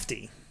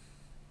Crafty.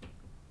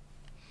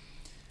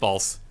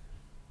 False.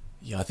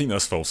 Yeah, I think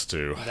that's false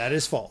too. That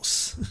is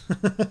false.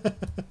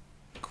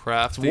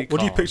 Crafty. What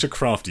do you Kong. picture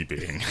Crafty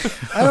being?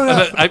 I don't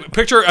know. I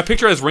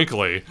picture as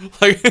wrinkly,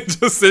 like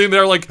just sitting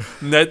there like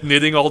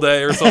knitting all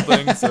day or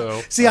something.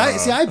 So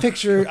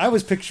I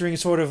was picturing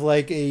sort of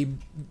like a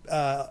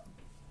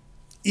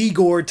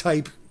Igor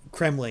type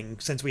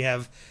Kremling, since we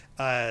have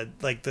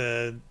like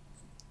the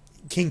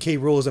King K.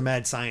 Rool is a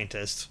mad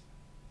scientist.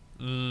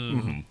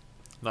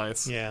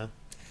 nice. Yeah,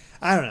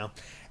 I don't know.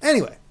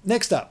 Anyway,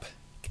 next up,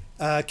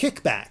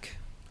 Kickback.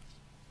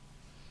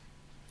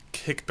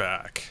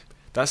 Kickback.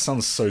 That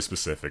sounds so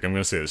specific. I'm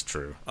going to say it's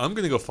true. I'm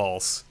gonna go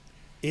false.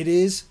 It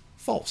is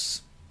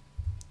false.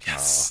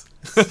 Yes.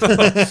 How'd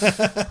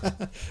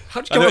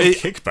you I go know with it-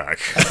 kickback?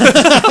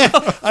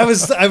 I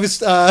was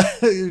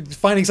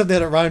finding something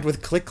that rhymed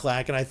with click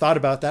clack, and I thought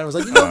about that. And I was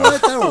like, you know what,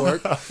 that'll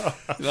work.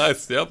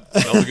 Nice. Yep.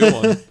 That was a good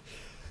one.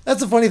 That's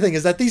the funny thing,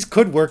 is that these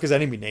could work as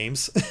enemy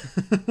names.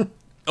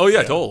 Oh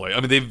yeah, totally. I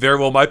mean, they very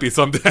well might be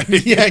someday.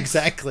 Yeah,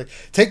 exactly.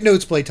 Take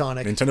notes,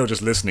 Platonic. Nintendo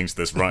just listening to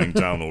this, writing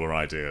down all their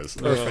ideas.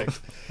 Perfect.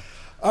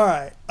 All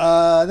right.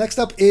 Next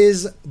up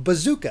is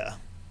Bazooka.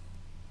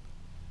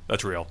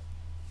 That's real.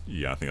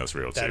 Yeah, I think that's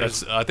real too. That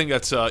is- I think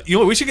that's. You know,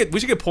 what, we should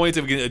get points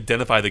if we can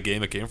identify the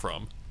game it came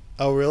from,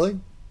 Oh, really?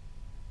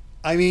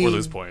 I mean, or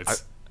lose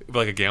points.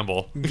 Like a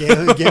gamble.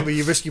 Gamble,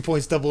 you risk your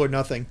points double or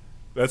nothing.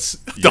 That's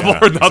Double yeah,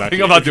 or nothing,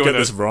 exactly. I'm not if you doing get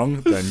this it.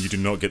 wrong, then you do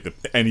not get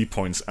any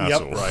points at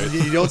Yep. all. Right.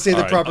 You don't say the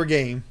All right. proper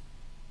game.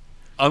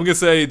 I'm gonna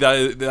say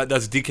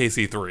that's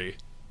DKC 3.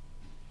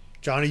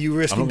 John, are you I'm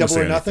risking not going to double say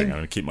or anything. nothing? I'm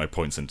going to keep my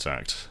points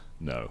intact.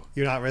 No.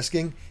 You're not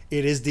risking.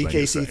 It is Playing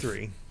it safe.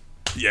 DKC3.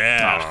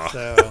 Yeah.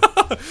 So,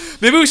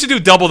 Maybe we should do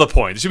double the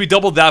point. It should be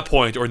double that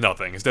point or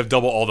nothing instead of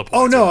double all the points.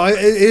 oh no, it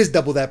is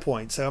double that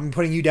point. So I'm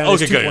putting you down.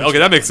 Okay, as 2 good. points Okay, for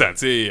that makes one.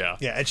 sense. Yeah.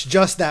 Yeah, it's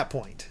just that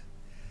point.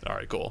 All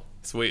right, cool.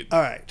 Sweet. All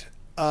right.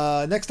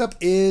 Next up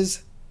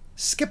is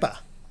Skipper.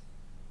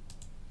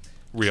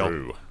 Real.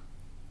 True.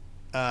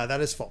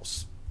 That is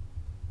false.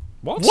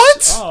 What?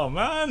 What? Oh,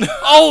 man.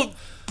 Oh,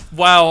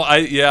 wow.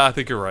 I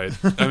think you're right.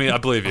 I mean, I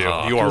believe you.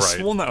 I You are could've right.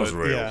 sworn that was But-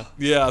 real. Yeah.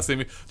 Yeah,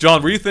 same.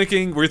 John, were you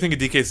thinking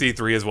DKC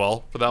 3 as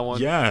well for that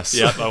one? Yes.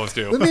 Yeah, I was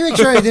too. Let me make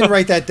sure I didn't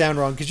write that down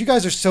wrong, because you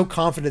guys are so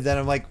confident that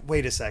I'm like,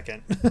 wait a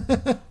second.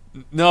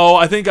 No,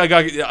 I think I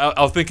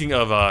was thinking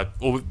of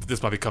well,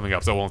 this might be coming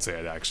up, so I won't say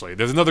it actually.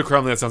 There's another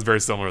Kremlin that sounds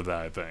very similar to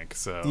that, I think.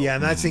 So Yeah,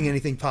 I'm not seeing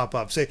anything pop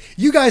up. So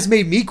you guys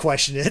made me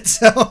question it,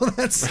 so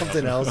that's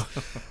something else.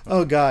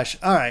 Oh gosh.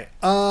 All right.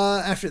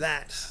 After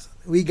that,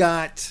 we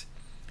got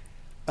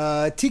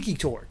Tiki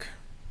Torque.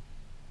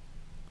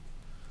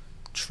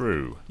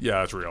 True.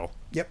 Yeah, it's real.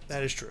 Yep,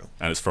 that is true.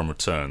 And it's from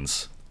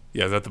Returns.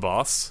 Yeah, is that the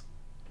boss?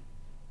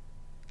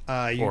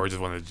 Or just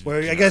one of the Well,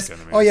 I generic guess.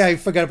 enemies. Oh yeah, I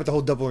forgot about the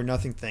whole double or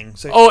nothing thing.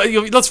 So. Oh,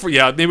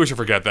 maybe we should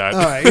forget that. All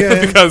right,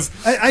 yeah, because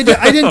I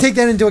didn't take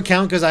that into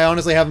account because I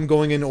honestly have them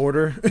going in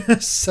order.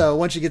 So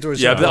once you get to a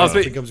certain point,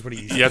 it becomes pretty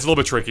easy. Yeah, it's a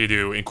little bit tricky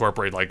to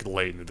incorporate like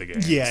late into the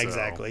game. Yeah, so.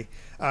 exactly.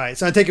 All right,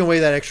 so I'm taking away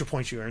that extra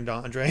point you earned,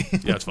 Andre.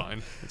 Yeah, it's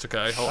fine. It's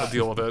okay. I'll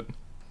deal with it.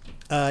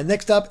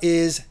 Next up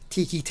is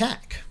Tiki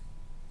Tak.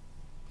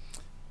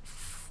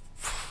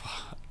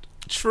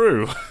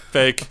 True.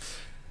 Fake.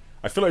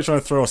 I feel like you're trying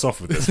to throw us off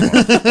with this one.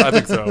 I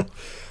think so.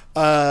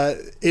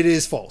 It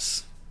is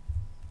false.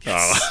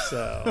 Oh.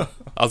 So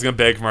I was gonna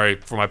beg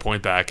for my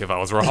point back if I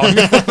was wrong.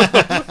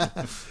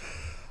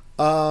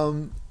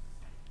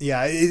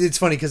 yeah, it's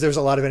funny because there's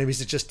a lot of enemies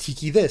that just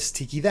Tiki this,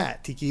 Tiki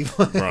that, Tiki.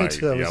 Right.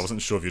 So Yeah, I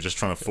wasn't sure if you're just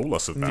trying to fool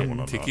us with that one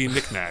or Tiki not.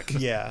 knickknack.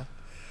 Yeah.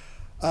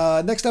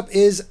 Next up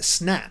is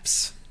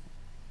Snaps.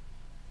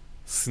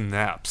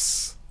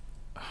 Snaps.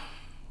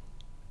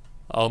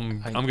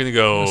 I'm gonna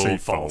go say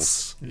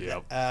false. false.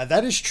 Yep.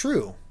 That is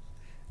true.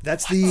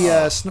 That's the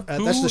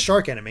that's the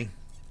shark enemy.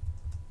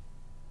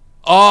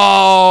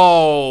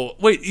 Oh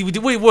wait,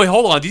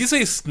 hold on. Did you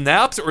say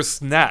snaps or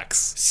snacks?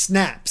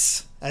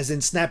 Snaps, as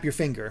in snap your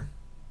finger.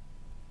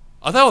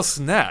 I thought it was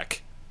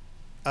snack.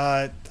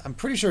 I'm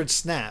pretty sure it's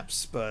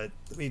snaps, but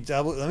let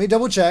me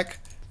double check.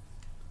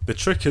 The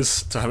trick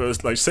is to have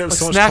it like say it with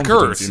so much snackers,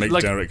 confidence you make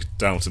like- Derek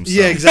doubt himself.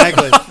 Yeah,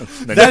 exactly.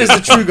 Then That you is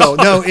get the true goal.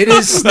 No, it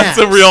is snaps. That's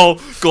the real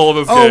goal of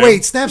this game. Oh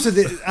wait, snaps are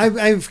the.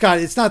 I forgot.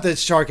 It's not the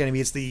shark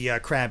enemy. It's the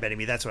crab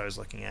enemy. That's what I was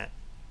looking at.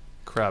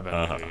 Crab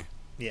enemy.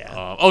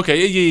 Yeah.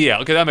 Okay, yeah.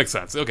 Okay, that makes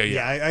sense. Okay,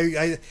 Yeah.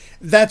 yeah. I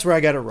that's where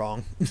I got it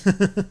wrong.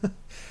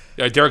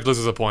 Yeah, Derek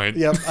loses a point.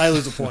 Yep, I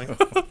lose a point.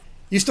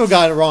 You still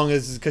got it wrong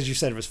because you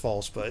said it was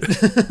false, but.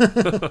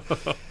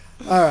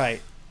 All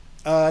right.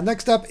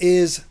 Next up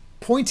is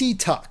Pointy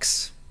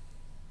Tux.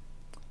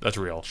 That's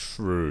real.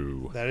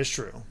 True. That is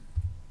true.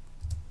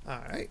 All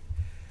right.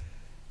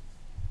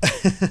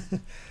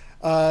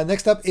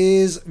 Next up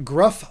is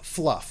Gruff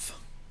Fluff.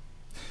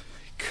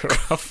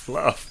 Gruff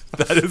Fluff.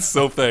 That is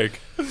so fake.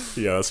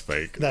 Yeah, that's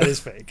fake. That is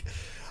fake.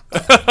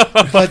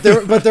 But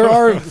there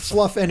are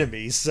fluff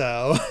enemies,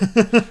 so.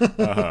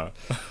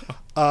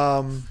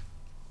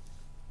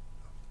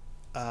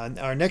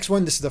 Our next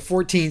one, this is the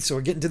 14th, so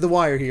we're getting to the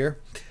wire here.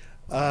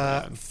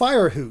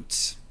 Fire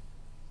Hoots.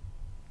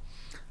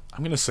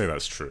 I'm gonna say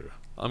that's true.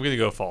 I'm gonna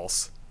go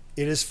false.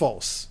 It is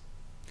false.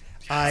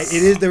 It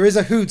is. There is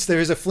a Hoots. There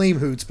is a Flame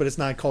Hoots, but it's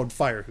not called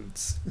Fire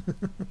Hoots.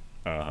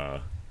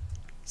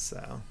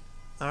 So,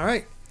 all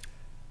right.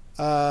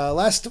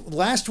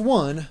 Last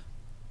one,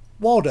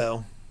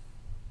 Waldo.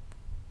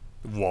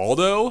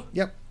 Waldo?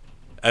 Yep.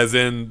 As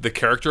in the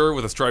character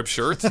with a striped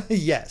shirt?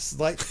 Yes,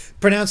 like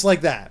pronounced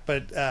like that,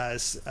 but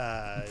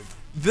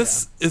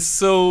This is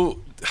so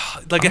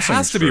like it I'm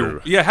has to saying be.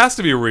 true. Yeah, it has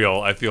to be real.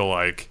 I feel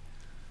like.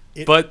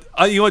 But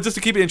you know what? Just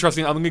to keep it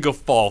interesting, I'm gonna go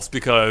false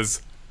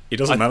because It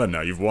doesn't matter now.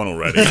 You've won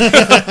already. You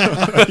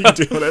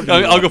do whatever you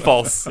I'll want. go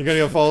false. you're gonna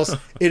go false.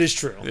 It is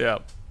true. Yeah.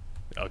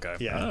 Okay.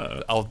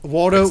 Yeah. I'll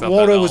Waldo accept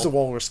that was now. the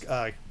walrus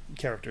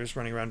characters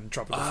running around in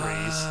Tropical Freeze.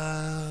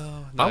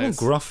 Oh, I want nice.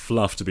 Gruff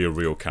Fluff to be a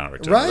real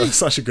character. Right? That's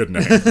such a good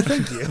name.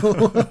 Thank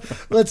you.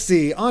 Let's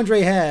see.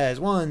 Andre has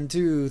 1,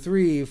 2,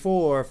 3,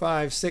 4,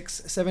 5, 6,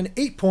 7,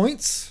 8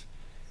 points.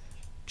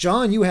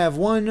 John, you have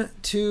 1,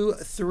 2,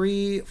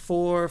 3,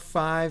 4,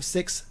 5,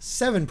 6,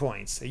 7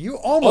 points. You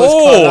almost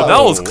caught up.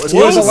 that was It close. It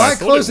was a I lot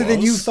thought it closer than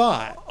was. you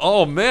thought.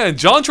 Oh man,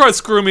 John tried to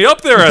screw me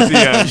up there at the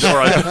end.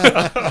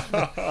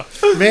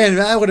 Or Man,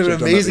 that would have been Should've done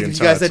that amazing the if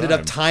you guys entire ended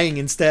up time. tying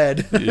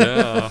instead.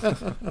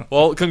 yeah.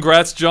 Well,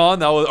 congrats, John.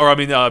 That was,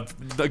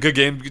 a good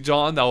game,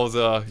 John. That was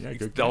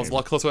good that was a game.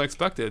 lot closer than I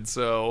expected.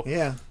 So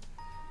Yeah.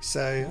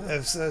 So,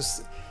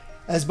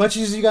 as much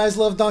as you guys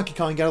love Donkey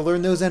Kong, you got to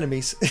learn those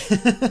enemies.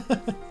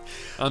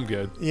 I'm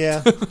good.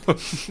 Yeah.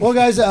 Well,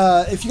 guys,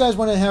 if you guys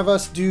want to have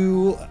us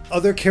do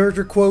other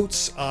character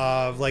quotes,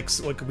 like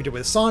what we did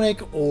with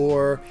Sonic,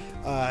 or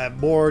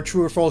more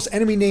true or false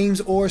enemy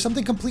names, or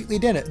something completely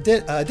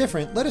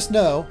different, let us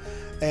know,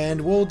 and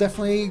we'll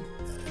definitely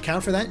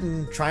account for that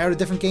and try out a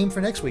different game for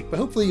next week. But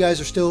hopefully you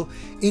guys are still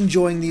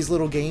enjoying these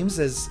little games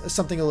as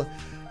something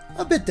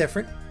a bit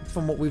different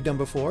from what we've done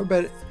before.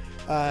 But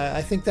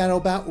I think that'll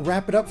about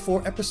wrap it up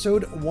for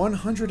episode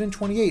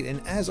 128.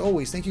 And as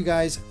always, thank you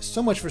guys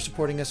so much for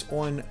supporting us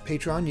on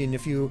Patreon. And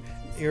if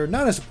you're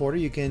not a supporter,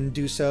 you can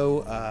do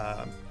so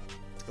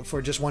for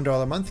just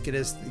 $1 a month.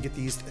 Get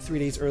these 3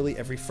 days early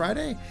every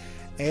Friday.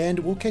 And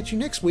we'll catch you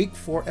next week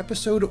for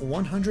episode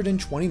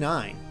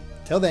 129.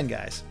 Till then,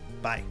 guys,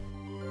 bye.